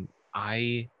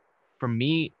 For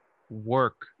me,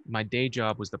 work, my day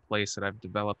job was the place that I've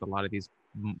developed a lot of these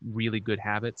really good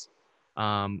habits.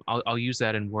 I'll use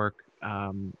that in work.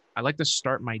 I like to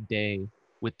start my day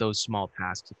with those small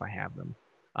tasks if I have them.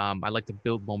 I like to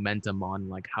build momentum on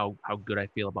like how good I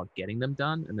feel about getting them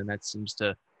done, and then that seems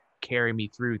to carry me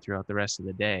throughout the rest of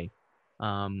the day.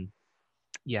 Um,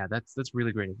 yeah, that's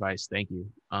really great advice. Thank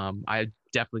you. I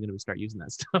definitely going to start using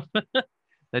that stuff.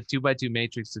 That 2x2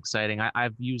 matrix is exciting.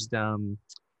 I've used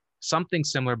something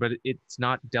similar, but it's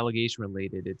not delegation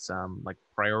related. It's like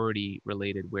priority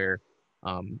related, where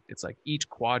it's like each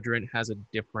quadrant has a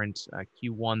different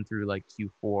Q1 through like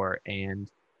Q4, and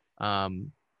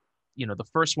um, the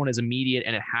first one is immediate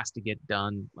and it has to get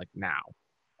done like now.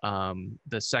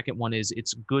 The second one is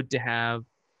it's good to have,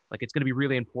 like it's going to be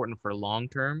really important for long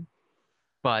term,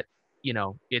 but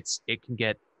it can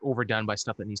get overdone by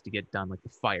stuff that needs to get done, like the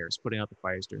fires, putting out the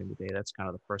fires during the day. That's kind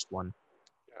of the first one.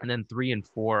 Yeah. And then 3 and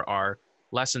 4 are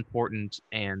less important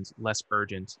and less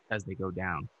urgent as they go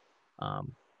down.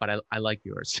 But I like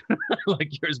yours. I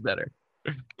like yours better.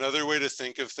 Another way to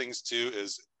think of things too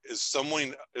is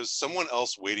someone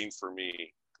else waiting for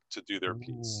me to do their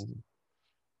piece. Ooh,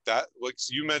 That like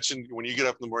so you mentioned when you get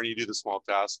up in the morning, you do the small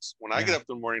tasks. When I get yeah. up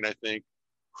in the morning, I think,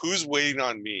 who's waiting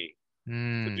on me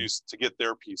Mm, to get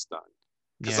their piece done?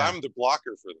 Because yeah. I'm the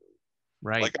blocker for them.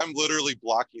 Right. Like I'm literally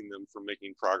blocking them from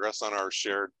making progress on our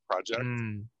shared project.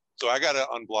 Mm. So I got to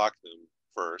unblock them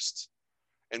first.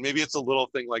 And maybe it's a little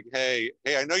thing like, hey,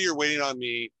 I know you're waiting on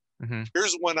me. Mm-hmm.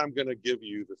 Here's when I'm going to give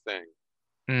you the thing.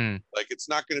 Mm. Like it's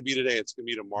not going to be today, it's going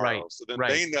to be Right. tomorrow. So then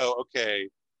Right. they know, okay,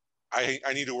 I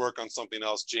need to work on something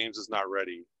else. James is not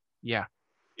ready. Yeah.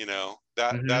 You know,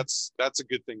 that Mm-hmm. that's a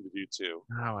good thing to do too.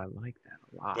 Oh, I like that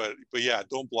a lot. But yeah,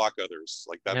 don't block others.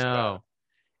 Like that's bad. No.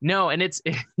 No, and it's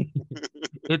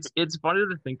it's funny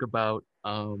to think about.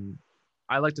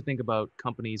 I like to think about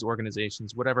companies,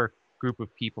 organizations, whatever group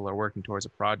of people are working towards a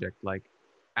project, like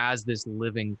as this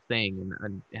living thing,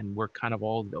 and we're kind of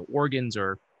all the organs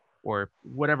or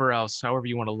whatever else, however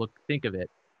you want to think of it,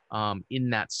 in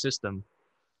that system.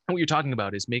 And what you're talking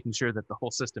about is making sure that the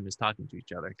whole system is talking to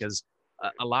each other, because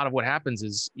a lot of what happens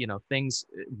is, things,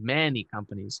 many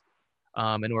companies,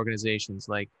 and organizations,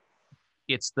 like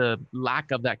it's the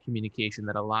lack of that communication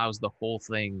that allows the whole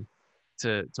thing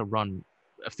to run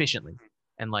efficiently,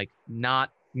 and like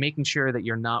not making sure that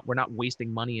we're not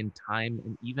wasting money and time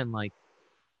and even like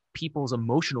people's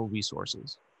emotional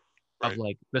resources of Right.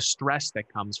 like the stress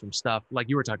that comes from stuff like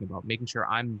you were talking about, making sure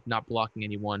I'm not blocking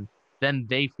anyone, then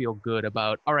they feel good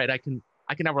about, all right, I can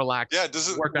now relax, Yeah,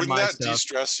 doesn't work on wouldn't my that stuff.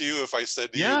 de-stress you if I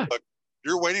said to you, Yeah. look,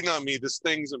 you're waiting on me, this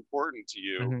thing's important to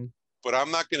you, Hmm. but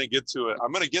I'm not going to get to it.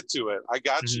 I'm going to get to it. I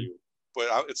got Hmm. you,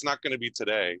 but it's not going to be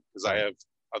today because I Right. have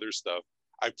other stuff.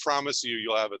 I promise you,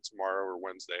 you'll have it tomorrow or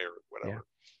Wednesday or Yeah. whatever.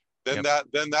 Then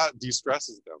Yep. that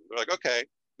de-stresses them. They're like, okay,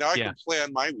 now I Yeah. can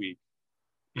plan my week.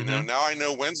 You know, Hmm. now I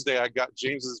know Wednesday I got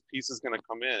James's piece is going to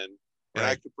come in, and I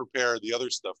Right. can prepare the other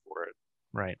stuff for it.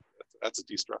 Right. That's a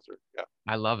de-stressor. Yeah.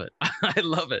 I love it. I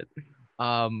love it.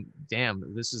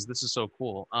 Damn, this is so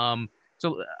cool.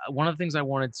 So one of the things I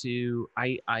wanted to,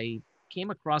 I came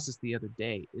across this the other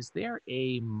day. Is there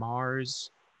a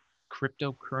Mars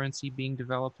cryptocurrency being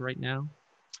developed right now?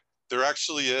 There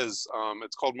actually is.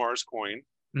 It's called Mars Coin.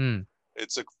 Mm.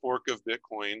 It's a fork of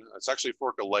Bitcoin. It's actually a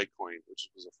fork of Litecoin, which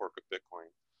was a fork of Bitcoin.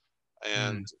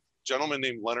 And Mm. a gentleman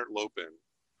named Leonard Lopin,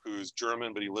 who's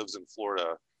German but he lives in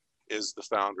Florida, is the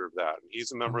founder of that. And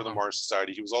he's a member of the Oh. Mars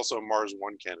Society. He was also a Mars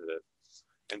One candidate.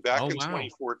 And back Oh in wow.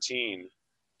 2014,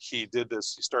 he did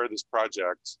this. He started this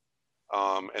project,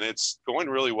 and it's going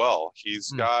really well.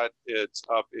 He's Mm. got it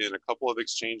up in a couple of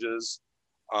exchanges,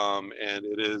 and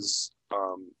it is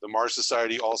the Mars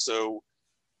Society also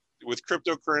with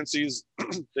cryptocurrencies.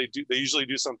 They usually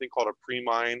do something called a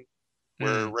pre-mine,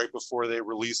 where Mm. right before they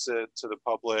release it to the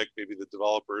public, maybe the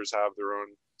developers have their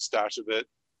own stash of it.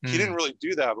 He didn't Mm. really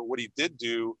do that, but what he did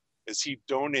do is he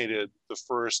donated the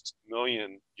first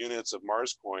million units of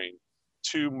Mars coin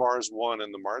to Mars One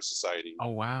and the Mars Society. Oh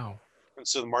wow. And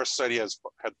so the Mars Society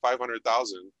had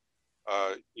 500,000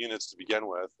 units to begin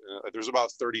with. There's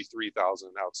about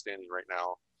 33,000 outstanding right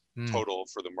now Mm. total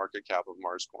for the market cap of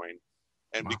Mars coin.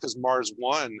 And Wow. because Mars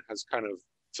One has kind of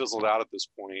fizzled out at this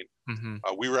point, Hmm.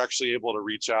 we were actually able to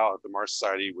reach out at the Mars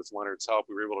Society with Leonard's help.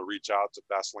 We were able to reach out to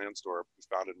Bas Lansdorp, who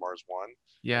founded Mars One, and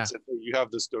Yeah. said, hey, you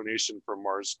have this donation from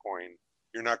Mars Coin.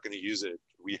 You're not going to use it.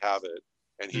 We have it.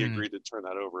 And he Mm. agreed to turn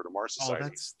that over to Mars Oh,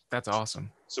 Society. that's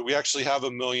awesome. So we actually have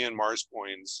 1 million Mars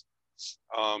coins.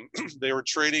 They were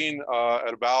trading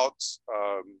at about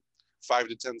 5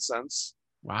 to 10 cents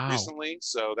Wow. recently.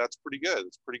 So that's pretty good.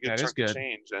 It's a pretty good That is chunk of good.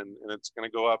 change. And it's going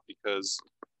to go up because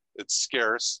it's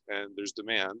scarce and there's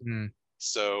demand. Mm.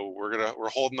 So we're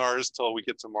holding ours till we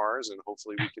get to Mars, and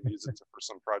hopefully we can use it for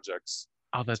some projects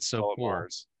Oh, to that's so develop cool.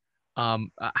 Mars.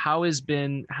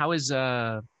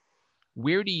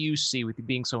 Where do you see, with you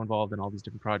being so involved in all these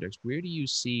different projects, where do you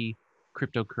see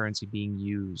cryptocurrency being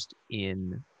used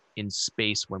in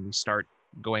space when we start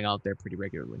going out there pretty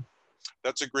regularly?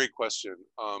 That's a great question.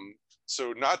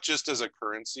 So not just as a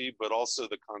currency, but also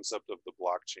the concept of the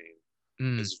blockchain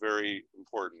Mm. is very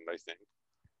important, I think.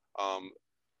 Um,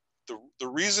 the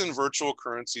reason virtual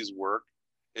currencies work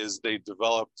is they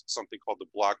developed something called the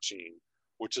blockchain,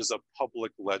 which is a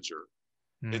public ledger.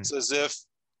 Mm. It's as if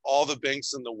all the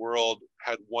banks in the world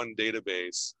had one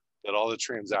database that all the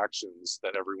transactions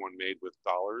that everyone made with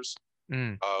dollars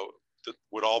Mm. that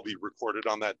would all be recorded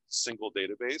on that single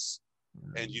database.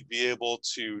 And you'd be able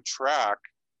to track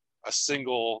a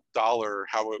single dollar,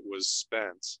 how it was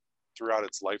spent throughout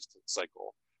its life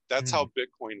cycle. That's how Mm.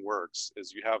 Bitcoin works,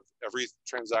 is you have every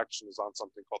transaction is on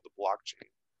something called the blockchain.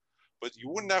 But you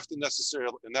wouldn't have to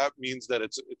necessarily, and that means that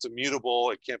it's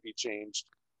immutable, it can't be changed.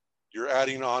 You're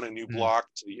adding on a new Mm. block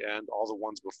to the end. All the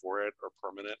ones before it are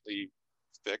permanently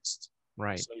fixed.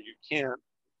 Right. So you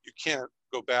can't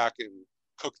go back and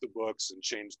cook the books and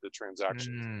change the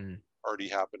transactions Mm. already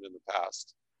happened in the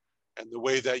past. And the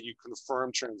way that you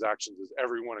confirm transactions is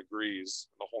everyone agrees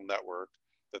in the whole network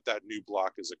that that new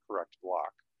block is a correct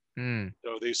block. Mm.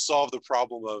 So they solve the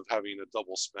problem of having a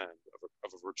double spend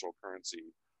of a virtual currency.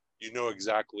 You know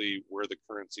exactly where the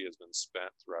currency has been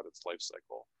spent throughout its life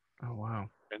cycle. Oh, wow.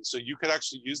 And so you could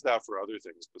actually use that for other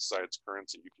things besides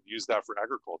currency. You could use that for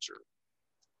agriculture.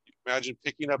 Imagine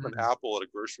picking up an apple at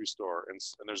a grocery store and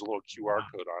there's a little QR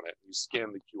code on it. You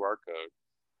scan the QR code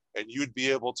and you'd be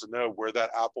able to know where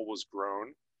that apple was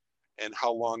grown and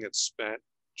how long it's spent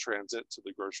transit to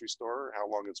the grocery store, how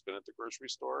long it's been at the grocery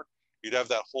store. You'd have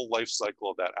that whole life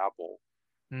cycle of that apple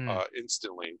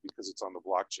instantly because it's on the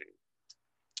blockchain.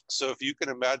 So if you can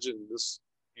imagine this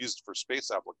used for space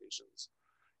applications,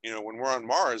 you know, when we're on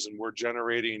Mars and we're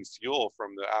generating fuel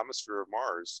from the atmosphere of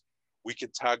Mars, we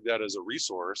could tag that as a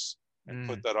resource and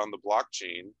put that on the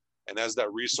blockchain. And as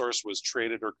that resource was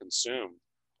traded or consumed,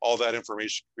 all that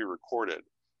information could be recorded.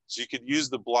 So you could use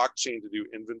the blockchain to do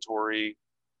inventory.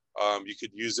 You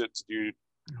could use it to do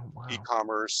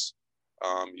e-commerce.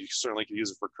 You certainly could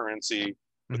use it for currency,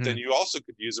 but then you also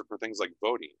could use it for things like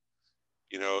voting.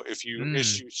 You know, if you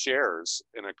issue shares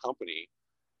in a company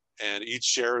and each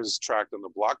share is tracked on the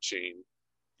blockchain,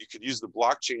 you could use the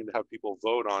blockchain to have people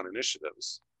vote on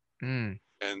initiatives. And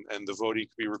the voting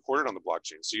can be recorded on the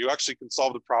blockchain. So you actually can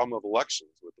solve the problem of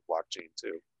elections with the blockchain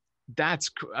too. That's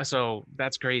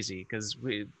crazy because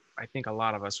I think a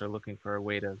lot of us are looking for a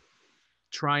way to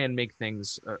try and make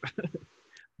things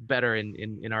better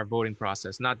in our voting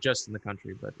process, not just in the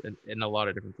country, but in a lot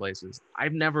of different places.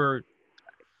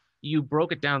 You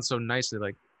broke it down so nicely,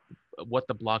 like what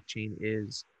the blockchain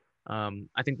is.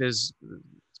 I think there's a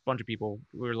bunch of people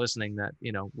who are listening that,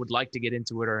 you know, would like to get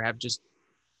into it or have just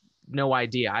no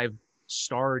idea. I've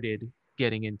started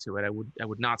getting into it. I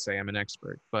would not say I'm an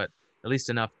expert, but at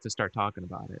least enough to start talking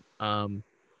about it.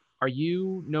 Are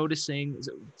you noticing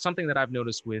something that I've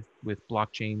noticed with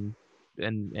blockchain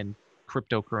and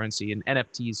cryptocurrency and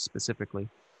NFTs specifically?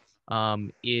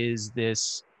 Is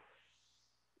this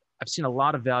I've seen a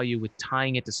lot of value with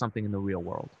tying it to something in the real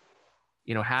world.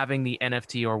 You know, having the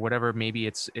NFT or whatever, maybe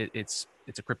it's a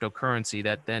cryptocurrency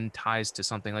that then ties to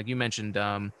something like you mentioned,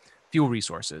 fuel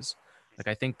resources. Like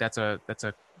I think that's a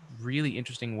really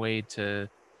interesting way to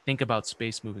think about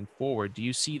space moving forward. Do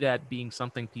you see that being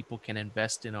something people can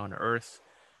invest in on Earth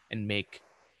and make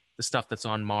the stuff that's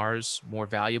on Mars more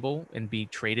valuable and be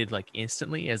traded like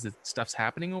instantly as the stuff's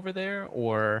happening over there?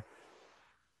 Or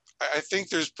I think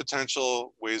there's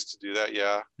potential ways to do that.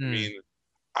 Yeah. I mean,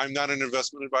 I'm not an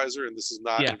investment advisor, and this is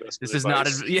not investment advice. This is not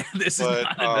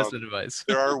investment advice.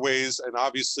 There are ways, and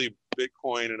obviously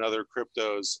Bitcoin and other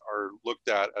cryptos are looked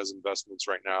at as investments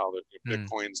right now. That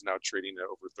Bitcoin's now trading at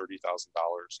over $30,000.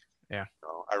 Yeah.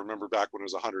 I remember back when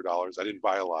it was $100. I didn't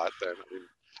buy a lot then.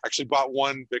 I actually bought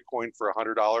one Bitcoin for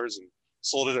 $100 and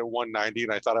sold it at $190,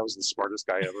 and I thought I was the smartest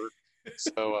guy ever.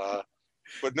 So,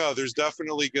 but no, there's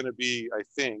definitely going to be, I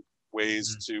think,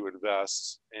 ways to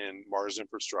invest in Mars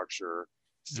infrastructure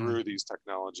through these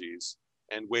technologies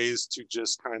and ways to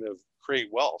just kind of create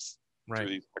wealth through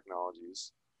these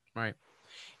technologies. Right.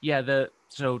 Yeah.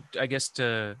 So I guess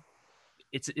this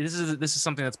is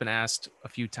something that's been asked a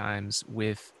few times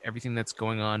with everything that's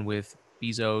going on with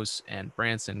Bezos and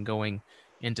Branson going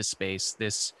into space.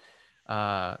 This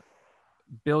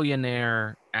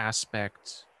billionaire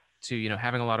aspect to, you know,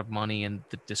 having a lot of money and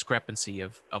the discrepancy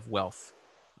of wealth.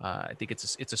 I think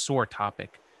it's a sore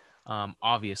topic,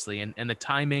 obviously, and the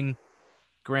timing,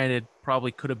 granted,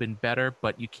 probably could have been better,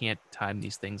 but you can't time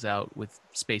these things out with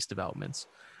space developments.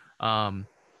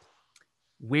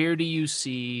 Where do you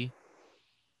see?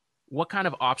 What kind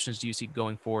of options do you see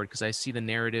going forward? Because I see the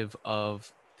narrative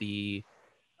of the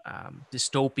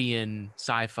dystopian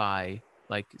sci-fi,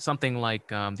 like something like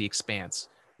The Expanse,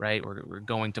 right? We're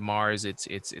going to Mars.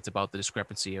 It's about the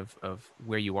discrepancy of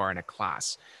where you are in a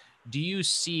class. Do you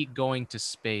see going to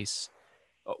space?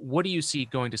 What do you see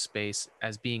going to space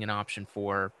as being an option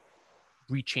for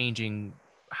rechanging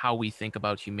how we think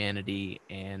about humanity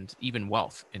and even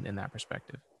wealth in that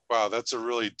perspective? Wow, that's a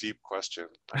really deep question.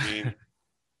 I mean,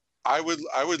 I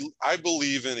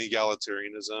believe in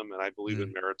egalitarianism and I believe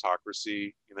in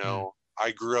meritocracy. You know, I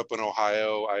grew up in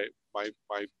Ohio.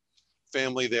 My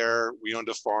family there, we owned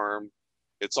a farm.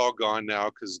 It's all gone now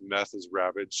because meth has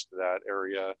ravaged that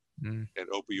area and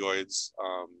opioids.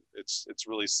 It's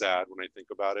really sad when I think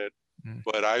about it.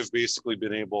 But I've basically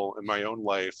been able in my own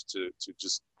life to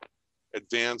just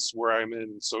advance where I'm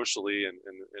in socially and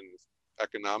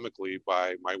economically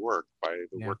by my work, by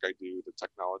the work I do, the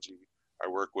technology I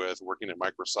work with, working at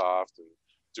Microsoft and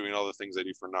doing all the things I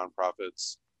do for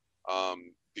nonprofits,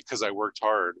 because I worked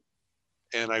hard.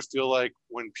 And I feel like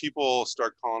when people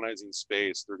start colonizing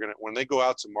space, when they go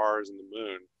out to Mars and the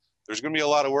moon, there's gonna be a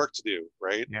lot of work to do,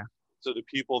 right? Yeah. So the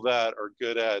people that are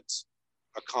good at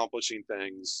accomplishing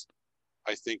things,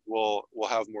 I think will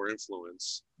have more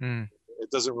influence. Mm. It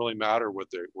doesn't really matter where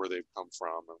they've come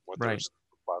from and what their Right.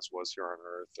 class was here on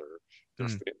Earth, or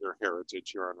Mm. their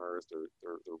heritage here on Earth, or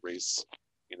their race,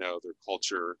 their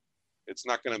culture. It's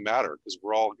not going to matter because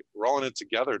we're all in it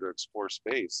together to explore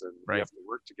space, and we Right. have to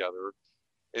work together.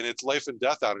 And it's life and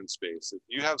death out in space. If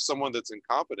you have someone that's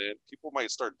incompetent, people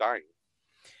might start dying.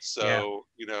 Yeah. So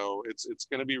it's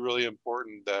going to be really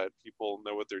important that people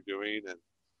know what they're doing and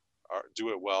do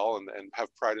it well, and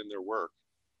have pride in their work.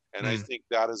 And I Mm. think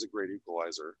that is a great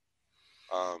equalizer.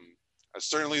 Um,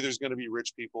 Certainly, there's going to be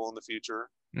rich people in the future,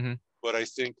 Mm-hmm. but I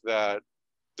think that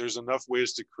there's enough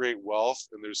ways to create wealth,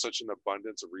 and there's such an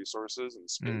abundance of resources and Mm.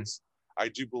 space. I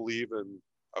do believe in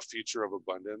a future of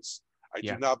abundance. I do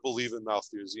Yeah. not believe in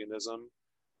Malthusianism,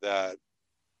 that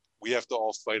we have to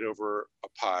all fight over a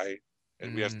pie,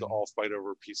 and we have to Mm. all fight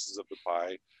over pieces of the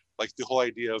pie. Like the whole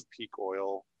idea of peak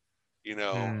oil, you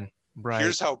know, Mm. Right.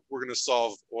 here's how we're going to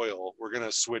solve oil. We're going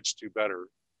to switch to better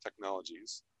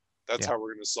technologies. That's Yeah. how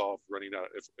we're going to solve running out,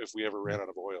 if we ever Yeah. ran out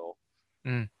of oil,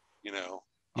 Mm. you know.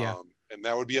 Yeah. And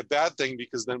that would be a bad thing,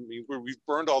 because then we've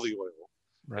burned all the oil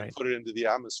and Right. put it into the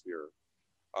atmosphere.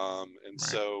 And Right.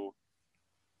 so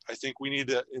I think we need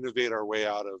to innovate our way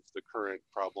out of the current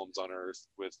problems on Earth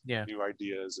with Yeah. new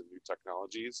ideas and new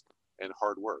technologies and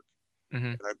hard work. Mm-hmm.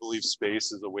 And I believe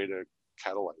space is a way to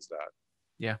catalyze that.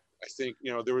 Yeah. I think,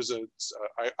 there was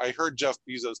I heard Jeff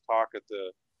Bezos talk at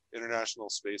the International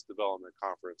Space Development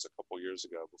Conference a couple years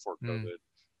ago before Mm.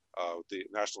 COVID, the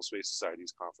National Space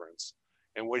Society's conference.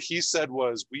 And what he said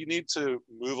was, we need to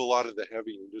move a lot of the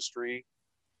heavy industry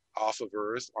off of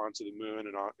Earth onto the moon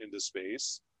and into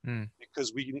space, Mm.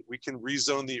 because we can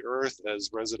rezone the Earth as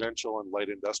residential and light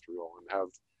industrial, and have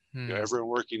Mm. everyone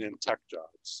working in tech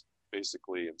jobs,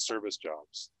 basically, and service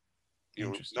jobs.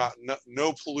 Interesting.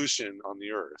 No pollution on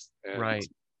the Earth, and Right.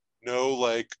 no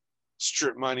like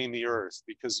strip mining the Earth,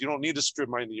 because you don't need to strip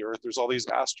mine the Earth. There's all these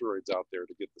asteroids out there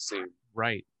to get the same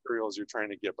Right. materials you're trying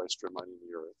to get by strip mining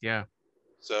the Earth. Yeah.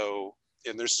 So,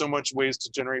 and there's so much ways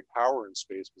to generate power in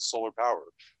space with solar power.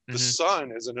 The Mm-hmm.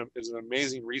 sun is an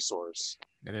amazing resource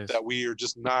It is. that we are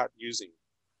just not using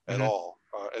at Mhm. all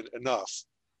enough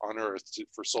on Earth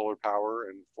for solar power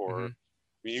and for. Mhm. I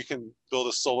mean, you can build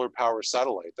a solar power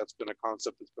satellite. That's been a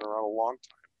concept that's been around a long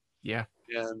time. Yeah.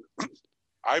 And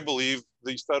I believe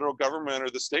the federal government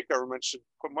or the state government should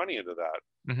put money into that.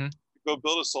 Mm-hmm. Go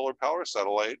build a solar power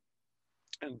satellite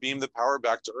and beam the power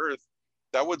back to Earth.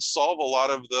 That would solve a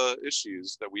lot of the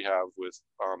issues that we have with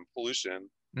pollution.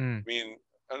 Mm. I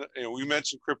mean, we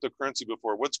mentioned cryptocurrency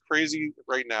before. What's crazy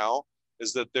right now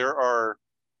is that there are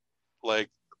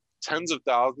like tens of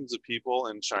thousands of people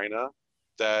in China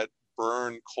that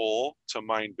burn coal to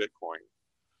mine Bitcoin.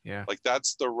 Yeah. Like,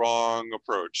 that's the wrong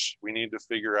approach. We need to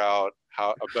figure out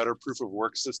how a better proof of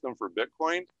work system for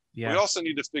Bitcoin. Yeah. We also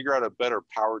need to figure out a better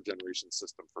power generation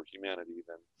system for humanity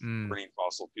than Mm. burning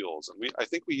fossil fuels. And I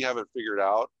think we have it figured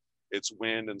out. It's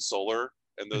wind and solar,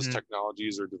 and those Mhm.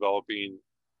 technologies are developing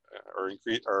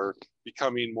are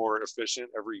becoming more efficient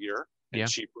every year and Yeah.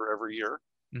 cheaper every year.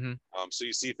 Mhm. So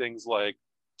you see things like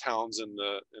towns in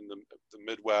the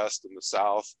Midwest and the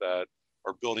South that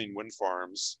are building wind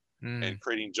farms Mm. and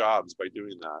creating jobs by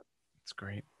doing that. It's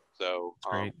great. So It's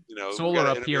great. we Solar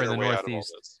got to up here innovate in our the way out of all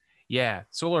Northeast. this. Yeah,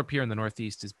 solar up here in the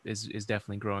Northeast is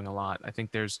definitely growing a lot. I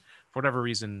think there's, for whatever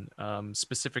reason,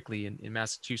 specifically in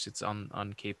Massachusetts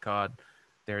on Cape Cod,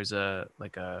 there's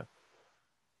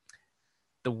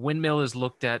the windmill is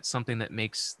looked at something that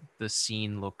makes the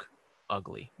scene look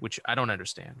ugly, which I don't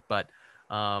understand. But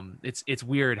it's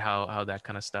weird how that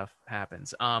kind of stuff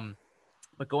happens.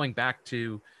 But going back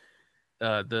to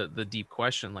the deep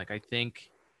question, like I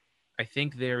think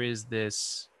there is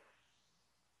this,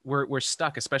 we're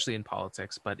stuck, especially in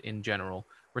politics, but in general,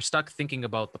 we're stuck thinking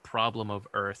about the problem of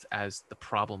Earth as the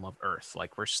problem of Earth.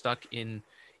 Like, we're stuck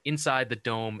inside the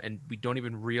dome, and we don't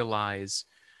even realize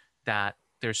that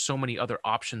there's so many other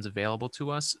options available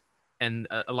to us. And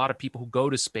a lot of people who go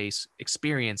to space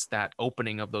experience that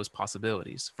opening of those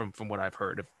possibilities from what I've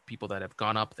heard of people that have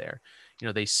gone up there.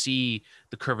 They see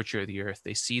the curvature of the Earth,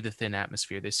 they see the thin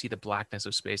atmosphere, they see the blackness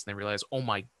of space, and they realize, oh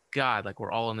my God, like,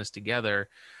 we're all in this together.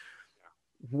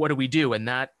 What do we do? And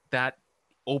that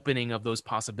opening of those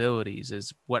possibilities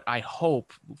is what I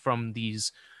hope from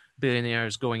these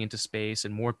billionaires going into space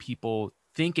and more people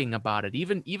thinking about it,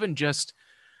 even just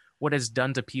what it's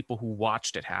done to people who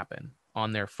watched it happen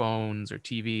on their phones or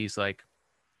TVs. Like,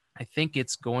 I think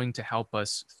it's going to help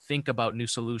us think about new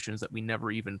solutions that we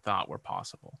never even thought were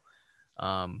possible.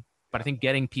 But I think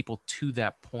getting people to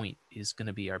that point is going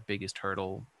to be our biggest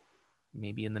hurdle,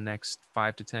 maybe in the next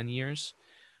 5 to 10 years.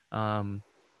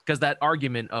 Because that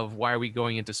argument of why are we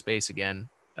going into space again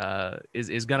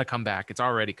is going to come back. It's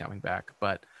already coming back.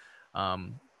 But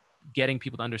getting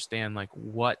people to understand like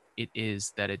what it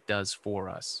is that it does for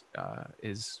us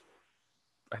is,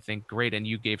 I think, great. And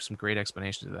you gave some great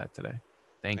explanations of that today.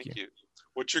 Thank you.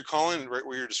 What you're calling, right,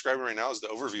 what you're describing right now is the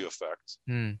overview effect.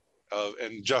 Hmm.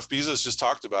 And Jeff Bezos just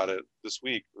talked about it this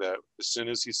week, that as soon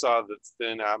as he saw the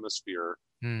thin atmosphere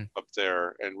up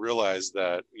there and realized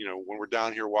that, you know, when we're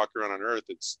down here walking around on Earth,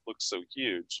 it looks so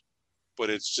huge,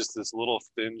 but it's just this little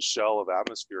thin shell of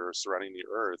atmosphere surrounding the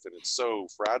Earth, and it's so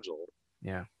fragile.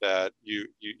 Yeah. That you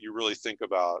really think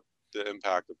about the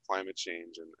impact of climate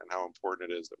change and how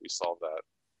important it is that we solve that.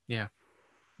 Yeah.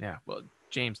 Yeah. Well,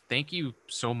 James, thank you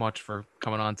so much for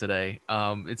coming on today.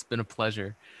 It's been a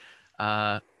pleasure.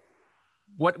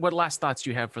 What last thoughts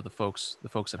do you have for the folks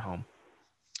at home?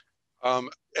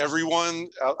 Everyone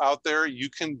out there, you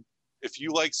can, if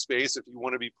you like space, if you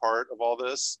want to be part of all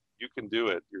this, you can do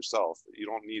it yourself. You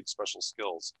don't need special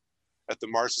skills. At the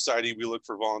Mars Society, we look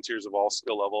for volunteers of all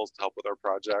skill levels to help with our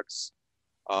projects.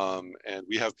 And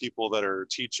we have people that are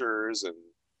teachers and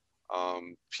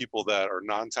people that are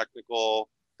non-technical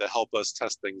that help us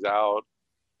test things out.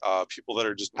 People that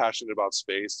are just passionate about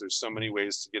space. There's so many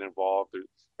ways to get involved.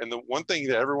 And the one thing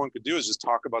that everyone could do is just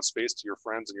talk about space to your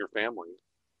friends and your family,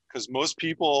 because most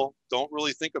people don't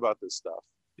really think about this stuff.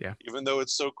 Yeah. Even though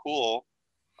it's so cool,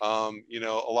 you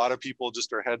know, a lot of people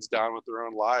just are heads down with their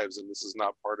own lives, and this is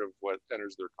not part of what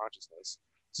enters their consciousness.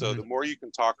 So the more you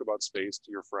can talk about space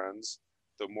to your friends,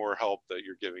 the more help that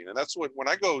you're giving. And that's what, when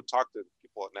I go talk to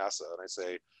people at NASA and I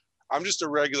say, I'm just a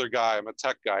regular guy, I'm a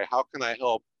tech guy, how can I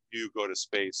help you go to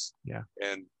space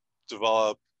and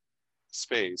develop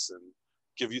space and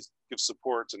give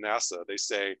support to NASA? They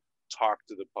say, talk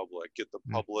to the public, get the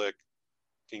public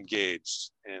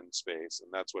engaged in space.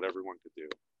 And that's what everyone could do.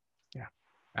 Yeah,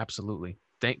 absolutely.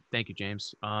 Thank you,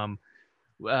 James.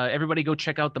 Everybody go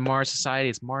check out the Mars Society.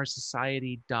 It's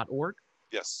marssociety.org.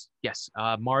 Yes.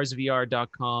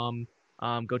 marsvr.com.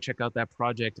 Go check out that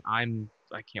project. I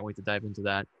can't wait to dive into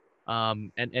that.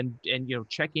 And you know,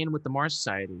 check in with the Mars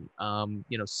Society.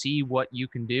 You know, see what you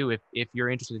can do if you're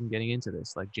interested in getting into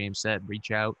this. Like James said,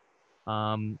 reach out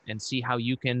and see how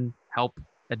you can help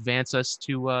advance us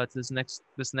to this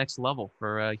next level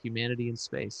for humanity in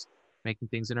space, making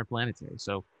things interplanetary.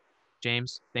 So,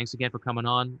 James, thanks again for coming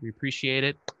on. We appreciate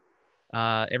it.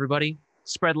 Everybody,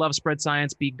 spread love, spread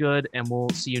science, be good, and we'll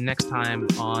see you next time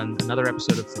on another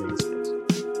episode of Today's Space.